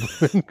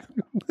thing.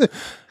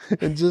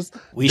 and just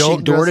We don't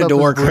should dress up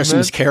door-to-door as women.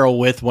 Christmas Carol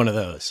with one of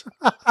those.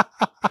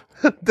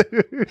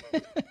 Dude,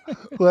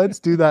 let's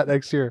do that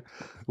next year.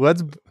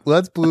 Let's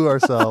blue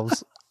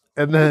ourselves,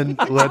 and then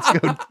let's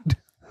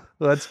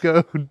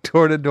go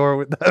door to door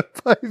with that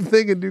pipe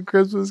thing and do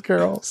Christmas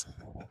carols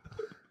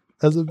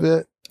as a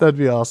bit. That'd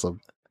be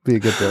awesome. Be a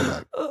good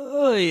throwback.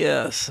 Oh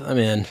yes, I'm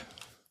in.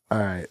 All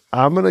right,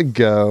 I'm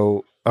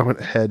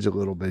gonna hedge a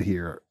little bit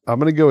here. I'm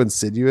gonna go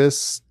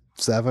Insidious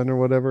 7 or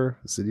whatever.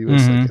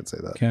 Insidious, I can't say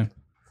that. Okay.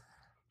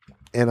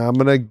 And I'm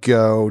gonna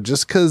go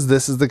just because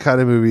this is the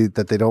kind of movie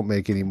that they don't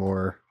make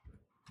anymore.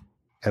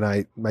 And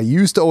I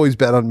used to always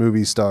bet on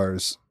movie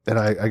stars, and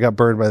I got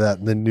burned by that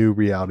in the new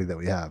reality that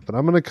we have. But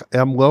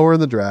I'm lower in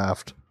the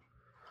draft,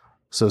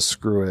 so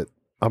screw it.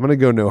 I'm gonna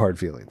go No Hard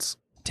Feelings,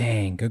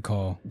 Dang, good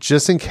call.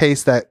 just in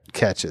case that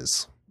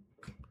catches.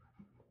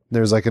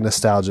 There's like a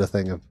nostalgia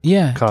thing of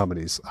Yeah.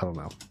 comedies. I don't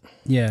know.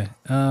 Yeah.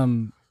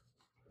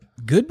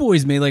 Good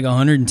Boys made like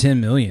 110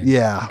 million.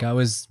 Yeah, Like, I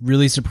was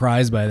really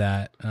surprised by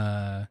that.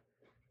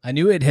 I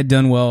knew it had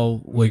done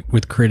well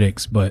with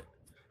critics, but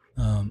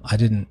I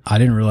didn't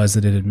realize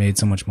that it had made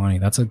so much money.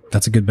 That's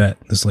a good bet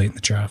this late in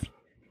the draft.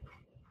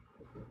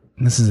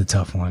 And this is a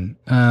tough one.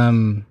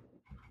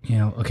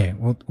 Okay,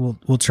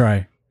 we'll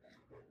try.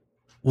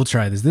 We'll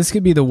try this. This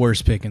could be the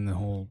worst pick in the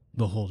whole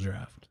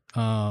draft.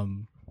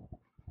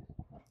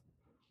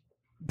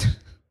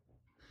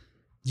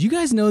 Do you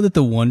guys know that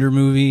the Wonder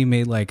movie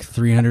made like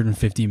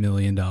 $350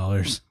 million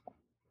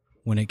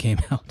when it came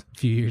out a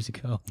few years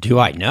ago? Do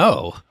I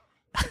know?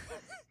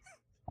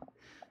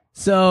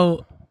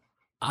 So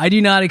I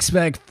do not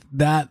expect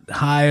that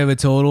high of a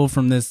total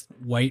from this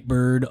White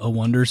Bird, A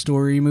Wonder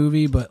Story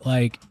movie, but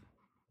like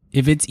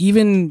if it's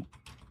even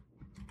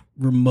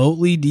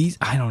remotely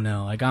decent, I don't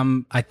know. Like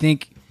I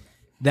think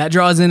that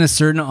draws in a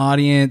certain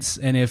audience,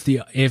 and if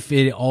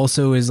it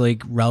also is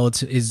like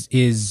relative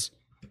is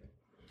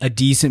a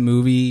decent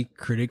movie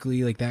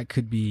critically, like that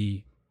could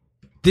be.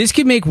 This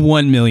could make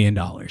 $1 million,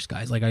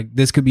 guys. Like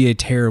this could be a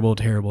terrible,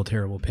 terrible,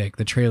 terrible pick.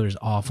 The trailer's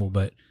awful,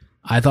 but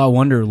I thought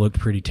Wonder looked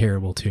pretty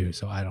terrible too.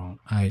 So all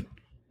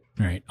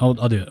right, I'll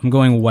do it. I'm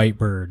going White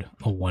Bird,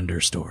 A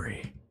Wonder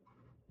Story.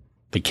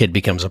 The kid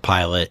becomes a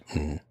pilot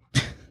and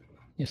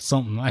Yeah,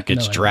 something I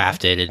gets know,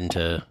 drafted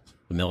into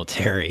the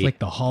military. like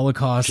the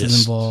Holocaust is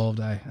Just- involved.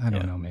 I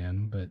don't know,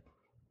 man, but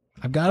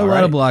I've got a All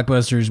lot of right.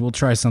 blockbusters. We'll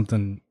try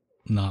something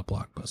not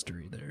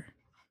blockbustery there.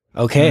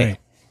 Okay, All right.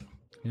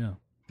 Yeah,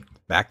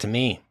 back to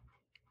me.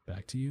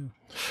 back to you.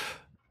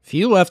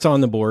 Few left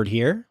on the board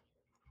here.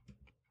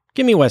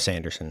 Give me Wes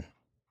Anderson.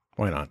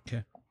 Why not?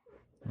 All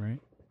right.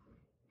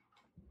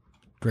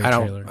 Great I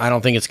trailer.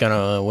 don't think it's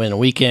gonna win a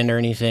weekend or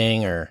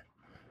anything or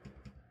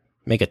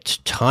make a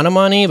ton of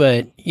money,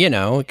 but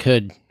it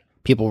could.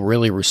 People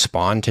really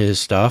respond to his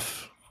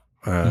stuff.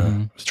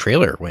 His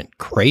trailer went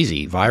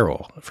crazy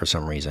viral for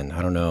some reason.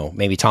 I don't know.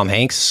 Maybe Tom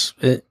Hanks'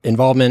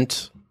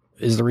 involvement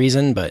is the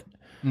reason, but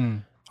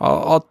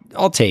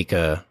I'll take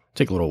a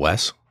little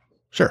Wes.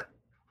 Sure.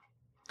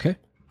 Okay,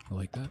 I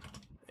like that.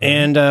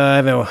 And I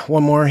have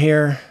one more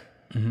here.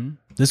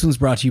 This one's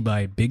brought to you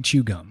by Big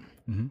Chew Gum.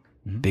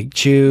 Big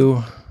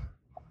Chew.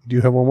 do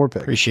you have one more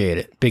pick? Appreciate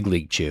it. Big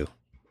League Chew.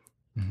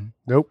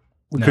 Nope.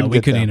 We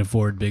get couldn't them.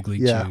 afford Big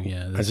League Yeah. Chew.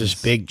 Yeah, That's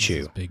just Big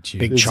Chew. Big Chew.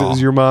 Big It's Chaw.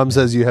 as your mom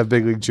says you have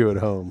Big League Chew at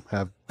home.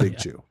 Have Big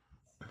Chew.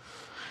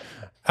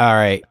 All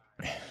right.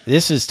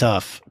 This is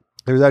tough.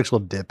 There's actual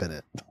dip in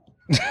it.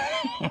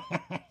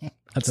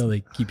 That's how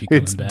they keep you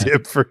coming It's back.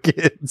 dip for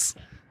kids.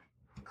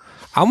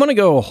 I'm going to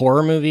go a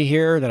horror movie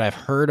here that I've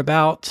heard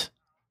about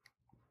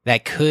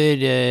that could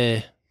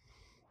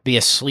be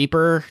a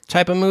sleeper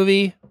type of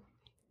movie.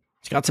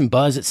 It's got some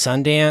buzz at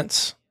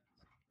Sundance.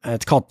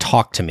 It's called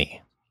Talk to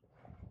Me.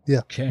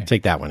 Okay.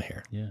 Take that one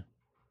here. Yeah.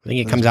 I think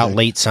it That's comes out big.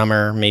 late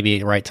summer,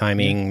 maybe right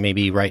timing,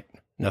 maybe right.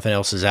 Nothing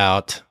else is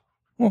out.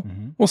 Well,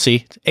 we'll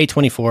see.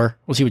 A24.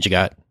 We'll see what you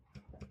got.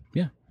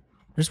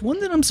 There's one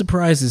that I'm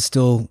surprised is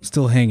still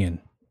hanging.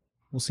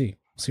 We'll see.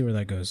 See where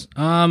that goes.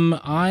 I'm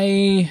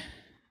a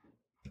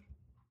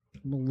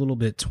little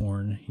bit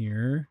torn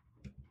here.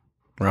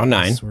 Round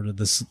 9. Sort of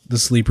the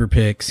sleeper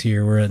picks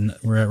here. We're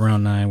at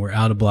round 9. We're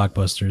out of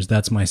blockbusters.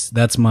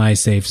 That's my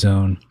safe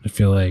zone. I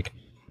feel like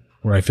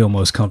where I feel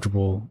most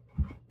comfortable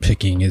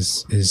picking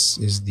is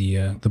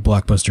the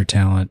blockbuster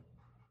talent.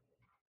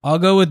 I'll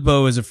go with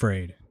Beau is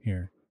Afraid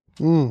here.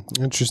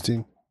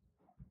 Interesting.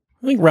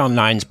 I think round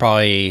 9's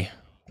probably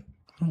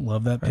I don't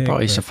love that pick.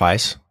 probably but-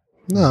 suffice.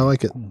 No, I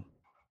like it.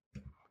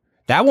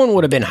 That one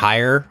would have been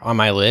higher on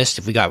my list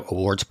if we got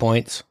awards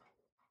points.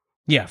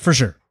 Yeah, for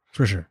sure.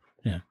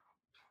 Yeah.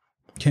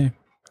 Okay.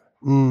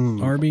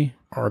 Barbie.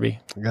 Arby.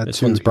 I got This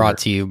two one's brought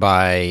here. to you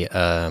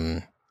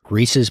by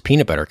Reese's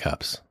Peanut Butter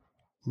Cups.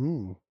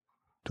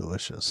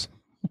 Delicious.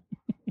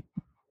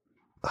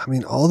 I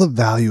mean, all the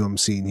value I'm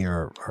seeing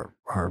here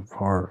are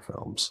horror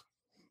films.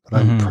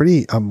 But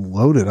I'm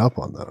loaded up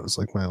on those.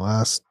 Like my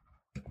last.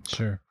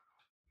 Sure.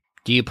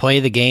 Do you play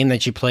the game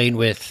that you played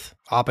with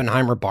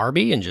Oppenheimer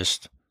Barbie and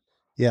just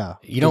Yeah.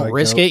 you don't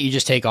risk it? You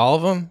just take all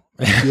of them?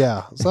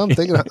 Yeah. So I'm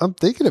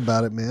thinking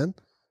about it, man.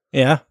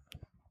 Yeah.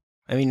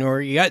 I mean,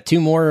 or you got 2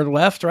 more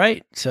left,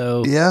 right?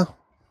 So Yeah.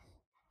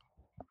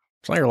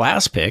 it's not your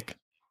last pick.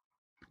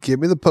 Give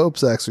me the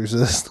Pope's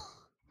Exorcist.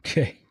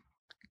 Okay.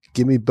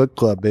 Give me Book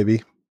Club,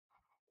 baby.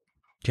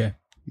 Okay.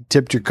 You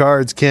tipped your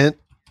cards, Kent.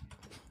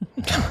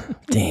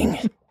 Dang.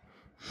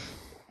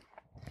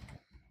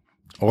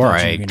 Or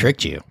Thought you I were gonna-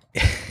 tricked you.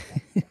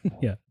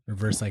 Yeah.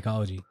 Reverse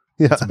psychology.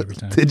 Yeah. That's every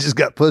time. They just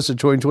got pushed to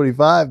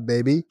 2025,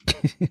 baby.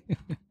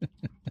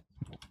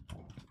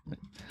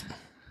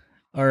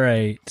 All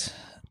right.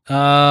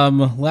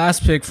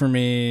 Last pick for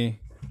me.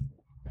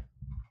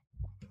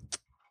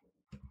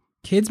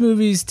 Kids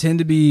movies tend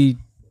to be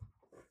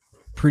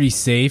pretty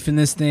safe in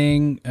this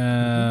thing.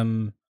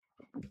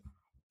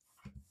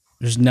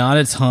 There's not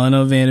a ton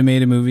of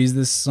animated movies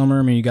this summer.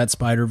 I mean, you got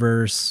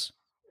Spider-Verse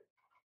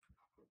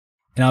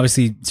and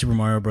obviously Super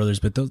Mario Brothers,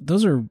 but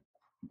those are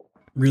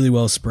really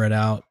well spread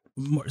out.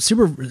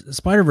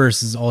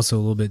 Spider-Verse is also a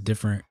little bit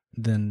different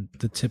than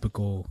the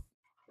typical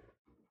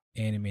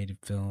animated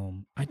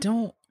film. I'm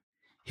going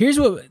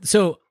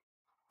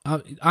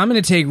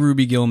to take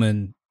Ruby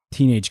Gillman,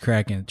 Teenage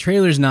Kraken.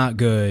 Trailer's not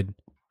good.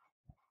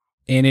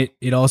 And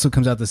it also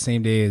comes out the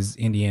same day as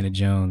Indiana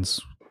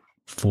Jones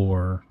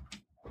 4,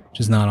 which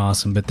is not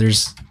awesome, but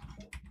there's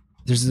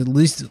at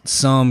least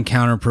some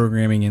counter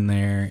programming in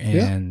there,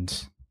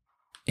 and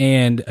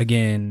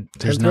again,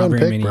 there's not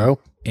very many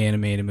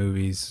animated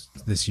movies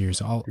this year,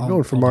 so You're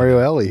going for Mario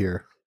Alley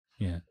here.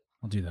 Yeah,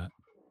 I'll do that.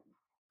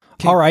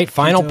 All right,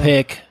 final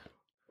pick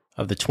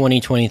of the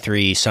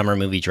 2023 summer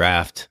movie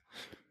draft,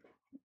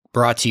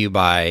 brought to you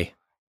by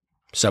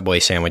Subway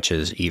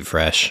Sandwiches, Eat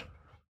Fresh.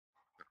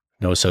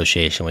 No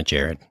association with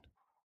Jared.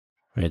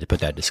 I had to put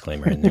that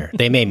disclaimer in there.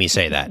 They made me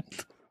say that.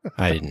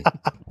 I didn't.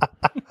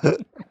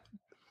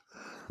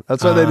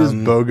 That's why they just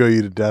BOGO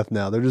you to death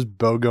now. They're just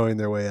BOGOing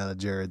their way out of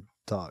Jared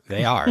talk.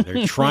 They are.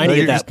 They're trying to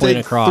get that point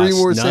across.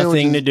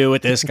 Nothing to do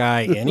with this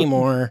guy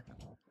anymore.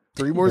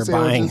 3 more They're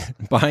sandwiches.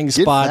 buying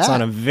spots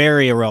on a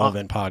very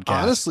irrelevant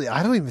podcast. Honestly,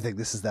 I don't even think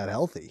this is that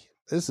healthy.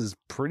 This is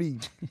pretty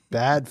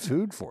bad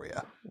food for you.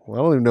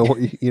 Well, I don't even know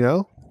what you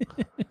know.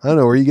 I don't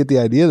know where you get the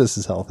idea this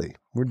is healthy.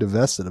 We're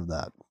divested of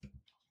that.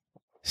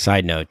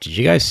 Side note, did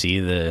you guys see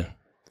the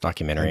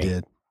documentary?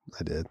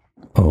 I did.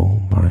 Oh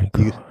my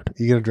God.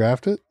 You gonna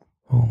draft it?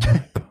 Oh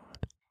my God.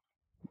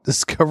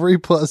 Discovery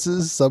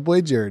Plus's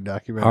Subway Jared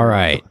documentary. All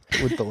right.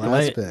 With the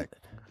last pick.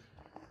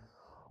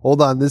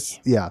 Hold on. This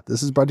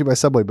is brought to you by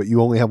Subway, but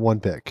you only have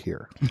 1 pick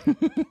here.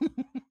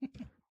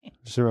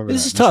 Just remember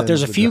This is tough.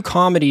 There's a few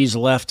comedies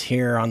left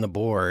here on the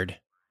board.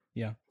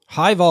 Yeah.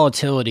 High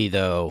volatility,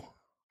 though.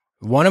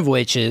 One of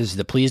which is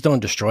the Please Don't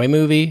Destroy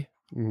movie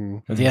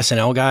Mhm. of the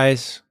SNL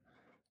guys.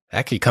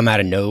 That could come out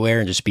of nowhere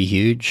and just be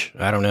huge.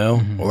 I don't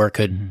know. Or it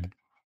could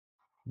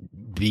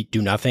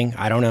do nothing.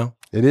 I don't know.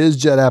 It is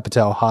Judd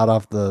Apatow hot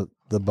off the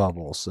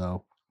bubble,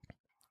 so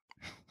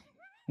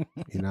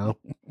you know.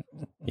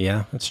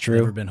 Yeah, that's true.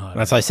 Never been hot.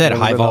 That's what I said.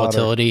 Never High been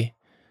volatility.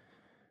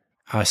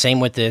 Same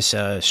with this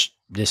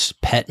this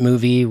pet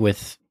movie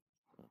with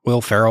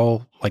Will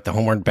Ferrell, like the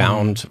Homeward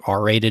Bound,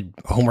 R-rated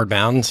Homeward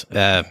Bound.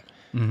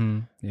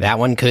 That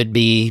one could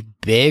be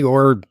big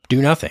or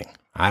do nothing.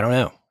 I don't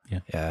know.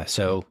 Yeah.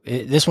 So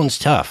this one's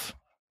tough.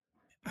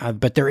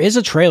 But there is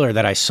a trailer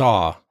that I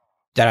saw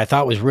that I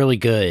thought was really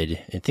good.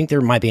 I think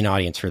there might be an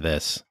audience for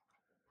this.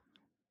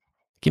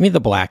 Give me The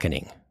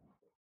Blackening.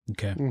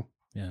 Okay.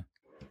 Yeah.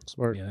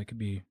 Smart. Yeah, that could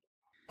be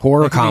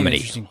Horror that could be an comedy.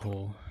 interesting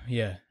poll.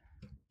 Yeah.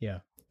 Yeah.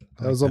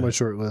 That was on my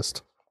short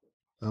list.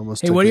 I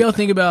almost Hey, took what do it. y'all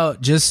think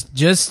about just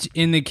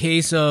in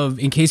case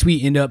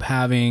we end up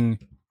having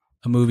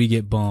a movie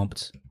get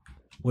bumped?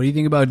 What do you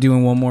think about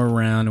doing one more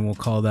round and we'll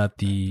call that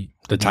the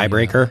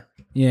tiebreaker?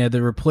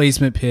 The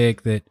replacement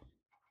pick that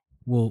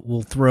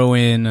we'll throw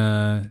in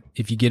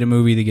if you get a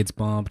movie that gets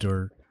bumped,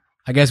 or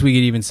I guess we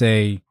could even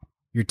say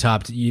your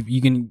top.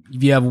 You can,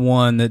 if you have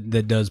one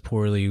that does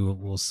poorly,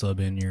 we'll sub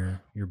in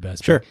your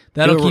best. Sure. pick.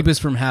 That'll keep us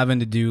from having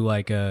to do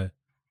like a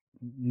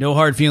no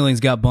hard feelings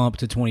got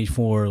bumped to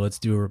 24. Let's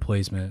do a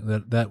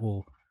replacement.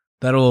 That'll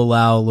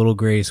allow a little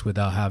grace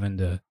without having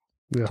to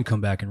come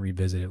back and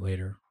revisit it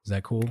later. Is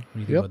that cool? What do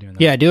you think about doing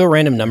that? Yeah, do a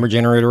random number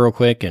generator real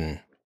quick and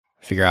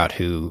figure out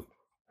who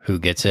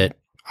gets it.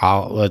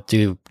 Let's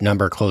do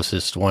number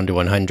closest 1 to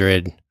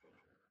 100.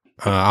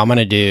 I'm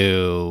gonna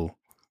do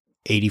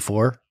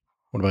 84.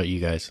 What about you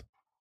guys?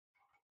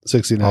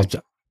 69.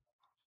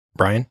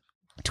 Brian?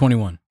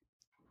 21.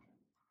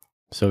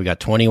 So we got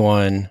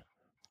 21,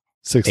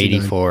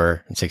 69.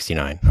 84, and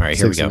 69. All right,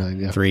 here we 69,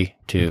 go. yeah. 3,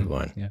 2,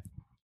 1. Yeah.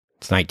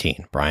 It's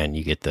 19. Brian,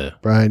 you get the...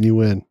 Brian, you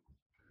win.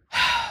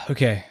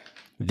 Okay.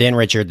 Then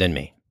Richard, then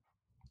me.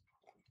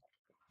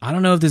 I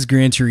don't know if this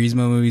Gran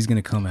Turismo movie is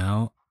going to come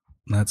out.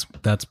 That's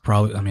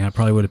probably, I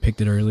probably would have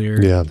picked it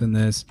earlier than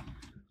this.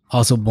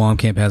 Also,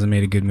 Blomkamp hasn't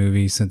made a good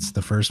movie since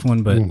the first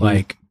one, but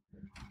like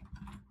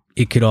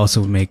it could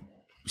also make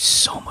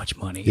so much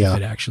money if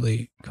it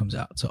actually comes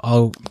out. So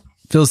I'll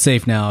feel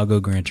safe now. I'll go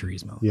Gran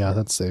Turismo. Yeah,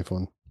 that's a safe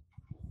one.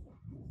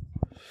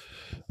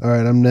 All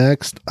right, I'm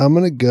next. I'm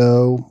going to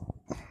go.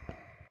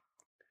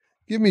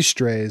 Give me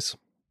Strays.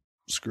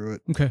 Screw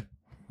it. Okay.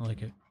 I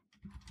like it.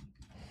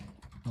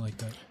 I like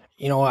that.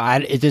 You know,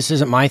 this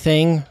isn't my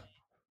thing,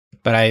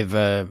 but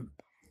I've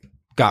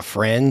got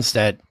friends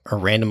that are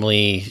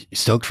randomly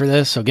stoked for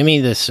this. So give me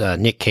this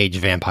Nick Cage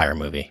vampire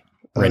movie,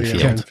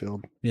 Renfield. Yeah,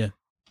 Renfield. Yeah.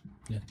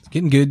 It's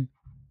getting good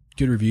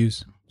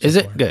reviews. Is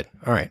it? Good.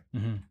 All right.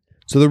 Mm-hmm.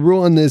 So the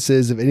rule on this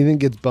is if anything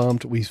gets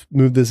bumped, we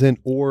move this in,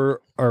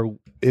 or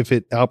if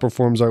it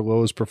outperforms our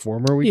lowest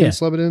performer, we can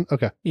slub it in.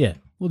 Okay. Yeah,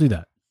 we'll do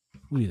that.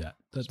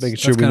 That's making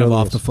sure that's we kind know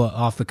of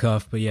off the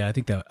cuff, but yeah, I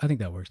think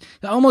that works.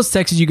 I almost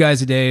texted you guys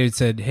today and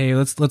said, "Hey,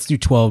 let's do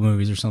 12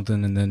 movies or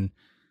something," and then I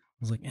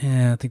was like,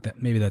 I think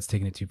that maybe that's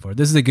taking it too far.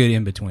 This is a good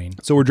in between.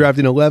 So we're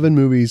drafting 11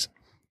 movies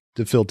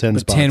to fill 10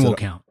 spots. 10 will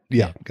count.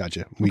 Yeah,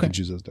 gotcha. We can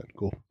choose those then.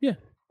 Cool. Yeah,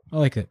 I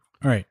like it.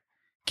 All right,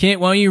 Kent,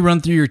 why don't you run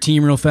through your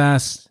team real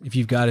fast if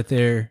you've got it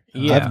there?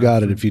 Yeah, I've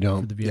got it. If you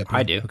don't,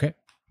 I do. Okay,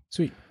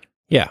 sweet.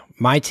 Yeah,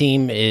 my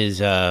team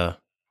is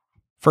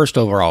first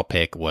overall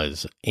pick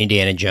was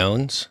Indiana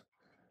Jones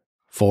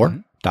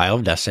 4, Dial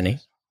of Destiny.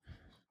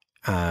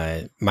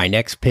 My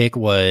next pick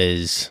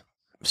was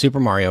Super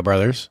Mario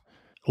Brothers,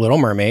 Little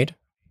Mermaid.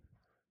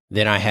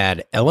 Then I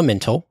had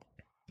Elemental,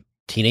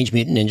 Teenage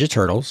Mutant Ninja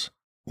Turtles,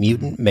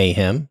 Mutant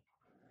Mayhem.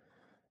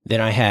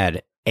 Then I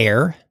had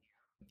Air,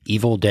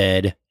 Evil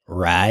Dead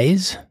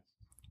Rise.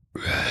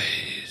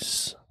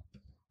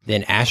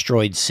 Then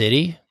Asteroid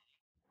City,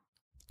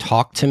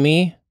 Talk to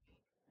Me,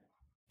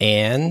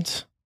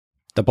 and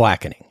The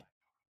Blackening.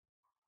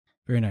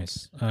 Very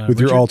nice. with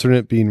your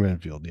alternate being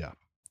Renfield. Yeah.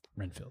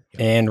 Renfield.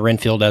 Yep. And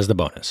Renfield as the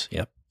bonus.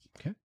 Yep.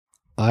 Okay.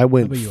 I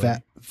went How about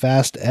you,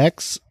 Fast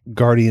X,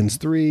 Guardians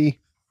 3,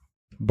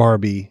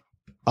 Barbie,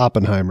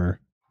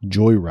 Oppenheimer,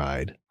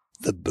 Joyride,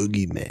 The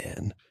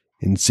Boogeyman,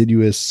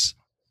 Insidious,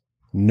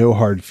 No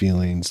Hard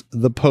Feelings,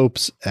 The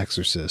Pope's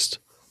Exorcist,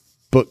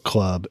 Book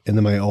Club, and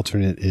then my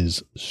alternate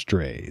is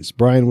Strays.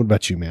 Brian, what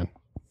about you, man?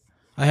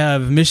 I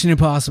have Mission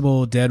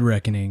Impossible, Dead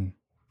Reckoning,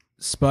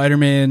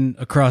 Spider-Man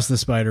Across the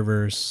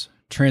Spider-Verse,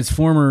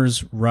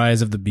 Transformers,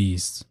 Rise of the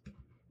Beasts,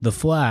 The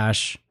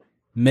Flash,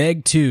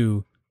 Meg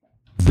 2,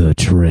 The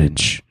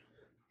Trench,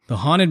 The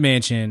Haunted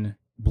Mansion,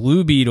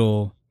 Blue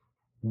Beetle,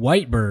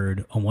 White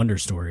Bird, A Wonder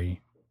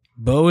Story,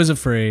 Beau is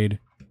Afraid,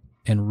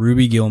 and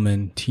Ruby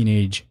Gilman,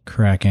 Teenage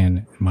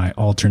Kraken. My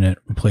alternate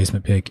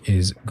replacement pick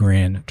is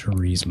Gran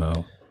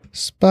Turismo.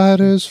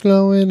 Spiders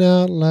flowing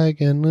out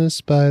like endless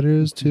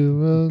spiders,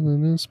 two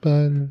endless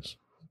spiders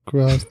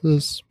across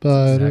the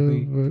spider.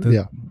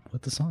 Exactly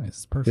what the song is.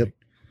 It's perfect. Yep.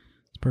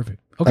 It's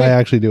perfect. Okay. I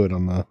actually do it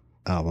on the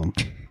album.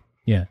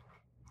 Yeah.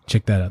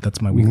 Check that out.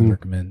 That's my weekly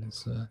recommend.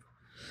 It's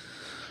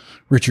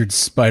Richard's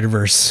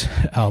Spider-Verse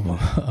album.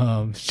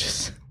 It's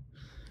just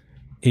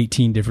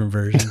 18 different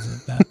versions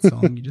of that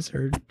song you just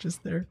heard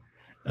just there.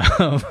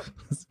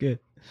 That's good.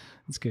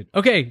 That's good.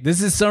 Okay,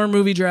 this is Summer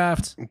Movie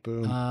Draft.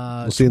 Boom.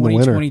 We'll see you in the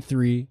winter.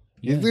 2023.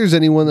 Yeah. If there's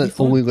anyone that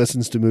only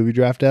listens to movie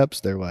draft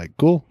apps, they're like,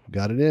 cool,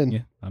 got it in.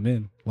 Yeah, I'm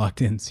in.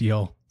 Locked in. See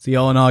y'all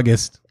in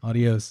August.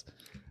 Adios.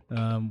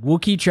 We'll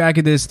keep track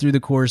of this through the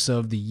course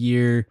of the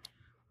year.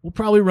 We'll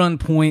probably run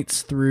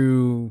points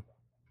through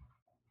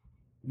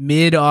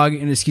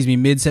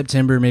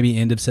mid-September, maybe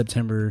end of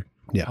September.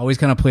 Yeah. Always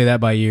kind of play that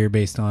by ear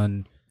based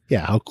on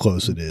how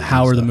close it is.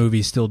 How are the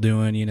movies still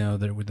doing,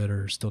 that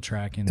are still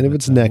tracking. And if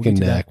it's neck and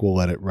neck, we'll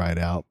let it ride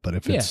out. But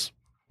if it's...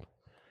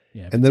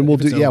 Yeah, and then we'll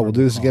do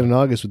this again in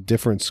August with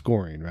different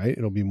scoring, right?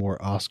 It'll be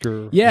more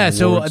Oscar. Yeah,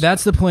 so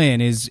that's the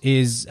plan. Is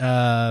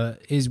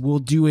we'll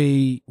do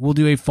a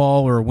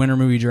fall or a winter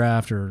movie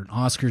draft or an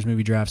Oscars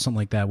movie draft, something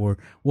like that. Where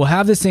we'll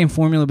have the same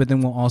formula, but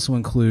then we'll also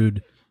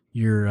include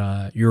your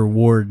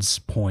awards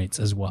points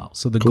as well.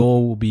 So the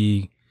goal will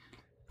be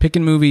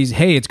picking movies.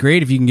 Hey, it's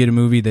great if you can get a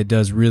movie that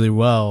does really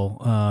well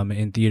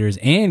in theaters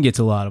and gets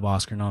a lot of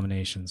Oscar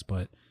nominations,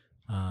 but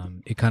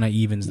it kind of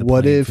evens the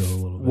playing field a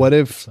little bit. What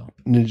if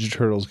Ninja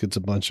Turtles gets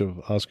a bunch of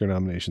Oscar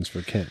nominations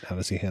for Kent? How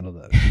does he handle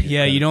that?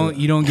 Yeah, you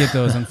don't get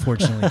those,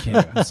 unfortunately,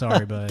 Kent. I'm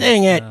sorry, but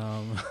dang it.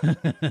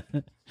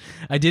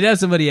 I did have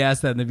somebody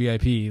ask that in the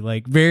VIP,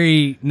 like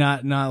very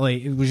not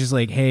like it was just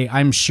like, hey,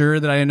 I'm sure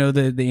that I know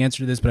the answer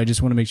to this, but I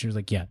just want to make sure it's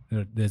like, yeah,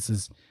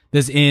 this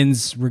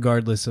ends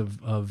regardless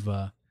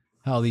of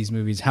how these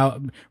movies,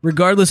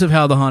 regardless of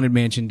how The Haunted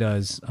Mansion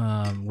does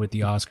with the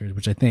Oscars,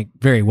 which I think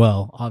very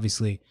well,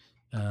 obviously.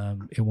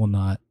 It will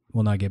not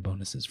get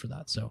bonuses for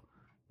that. So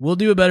we'll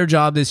do a better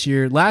job this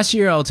year. Last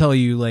year, I'll tell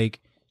you,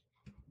 like,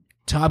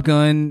 Top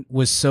Gun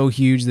was so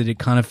huge that it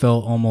kind of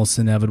felt almost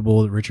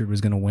inevitable that Richard was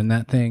going to win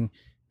that thing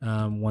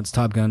once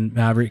Top Gun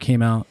Maverick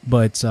came out.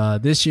 But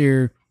this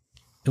year,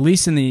 at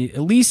least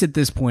at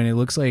this point, it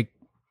looks like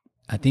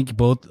I think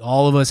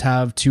all of us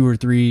have 2 or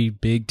 3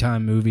 big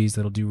time movies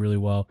that'll do really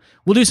well.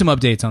 We'll do some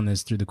updates on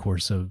this through the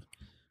course of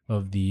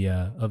the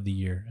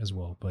year as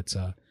well. But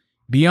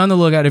be on the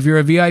lookout. If you're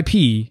a VIP,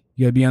 you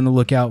gotta be on the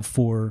lookout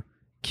for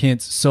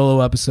Kent's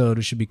solo episode.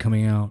 It should be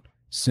coming out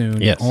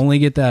soon. Yes. You only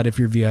get that if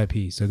you're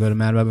VIP. So go to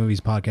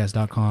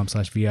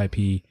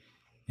madaboutmoviespodcast.com/VIP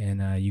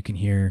and you can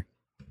hear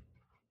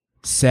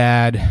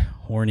sad,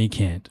 horny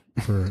Kent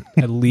for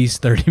at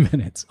least 30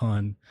 minutes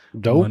on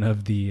one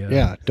of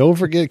the don't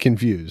forget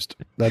confused.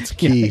 That's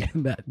key.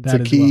 Yeah, it's a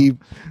key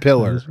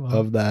pillar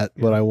of that.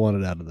 What I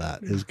wanted out of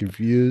that is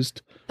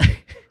confused,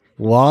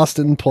 lost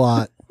in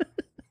plot,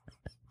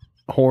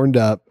 horned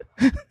up,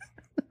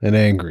 and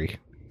angry.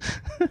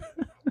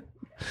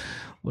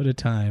 What a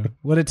time.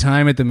 What a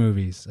time at the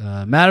movies.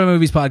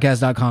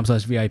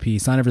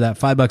 MadamMoviesPodcast.com/VIP. Sign up for that.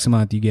 $5 a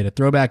month. You get a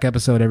throwback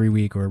episode every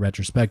week or a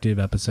retrospective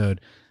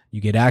episode.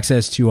 You get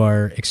access to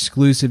our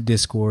exclusive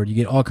Discord. You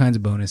get all kinds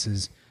of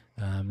bonuses.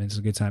 It's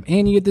a good time.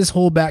 And you get this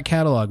whole back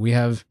catalog. We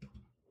have,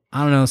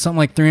 I don't know, something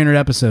like 300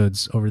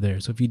 episodes over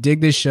there. So if you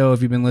dig this show,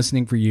 if you've been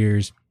listening for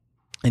years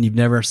and you've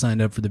never signed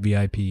up for the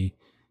VIP,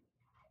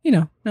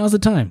 now's the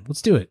time.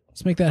 Let's do it.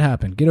 Let's make that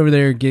happen. Get over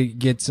there,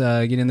 get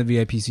in the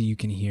VIP so you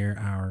can hear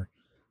our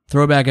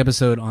throwback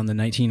episode on the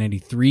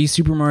 1993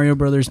 Super Mario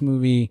Brothers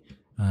movie.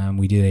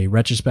 We did a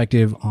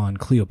retrospective on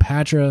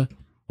Cleopatra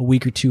a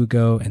week or two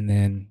ago, and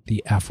then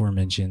the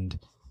aforementioned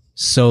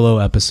solo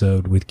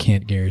episode with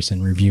Kent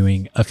Garrison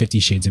reviewing a 50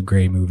 Shades of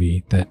Grey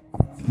movie that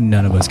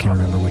none of us can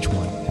remember which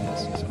one it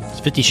is. So,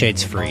 It's 50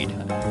 Shades Freed.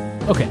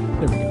 Okay,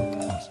 there we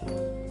go. Awesome.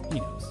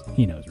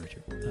 He knows,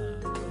 Richard.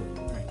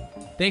 All right.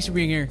 Thanks for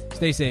being here.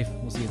 Stay safe.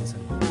 We'll see you this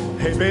time.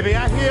 Hey baby,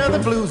 I hear the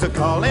blues are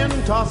calling,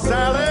 tossed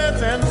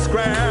salads and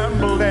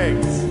scrambled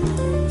eggs.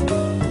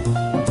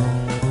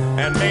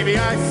 And maybe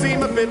I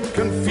seem a bit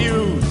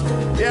confused.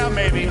 Yeah,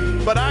 maybe,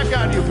 but I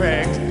got you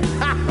pegged.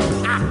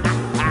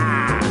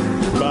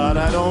 But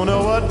I don't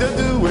know what to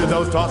do with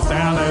those tossed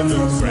salads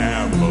and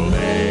scrambled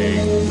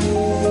eggs.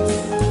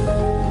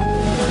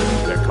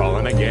 They're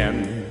calling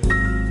again.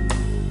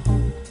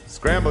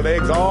 Scrambled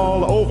eggs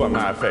all over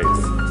my face.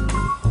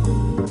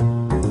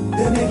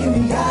 They're making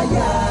me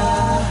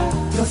yah-yah.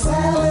 Your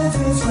salads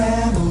and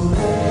scrambled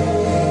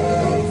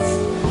eggs.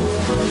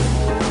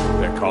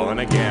 They're calling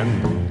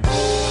again.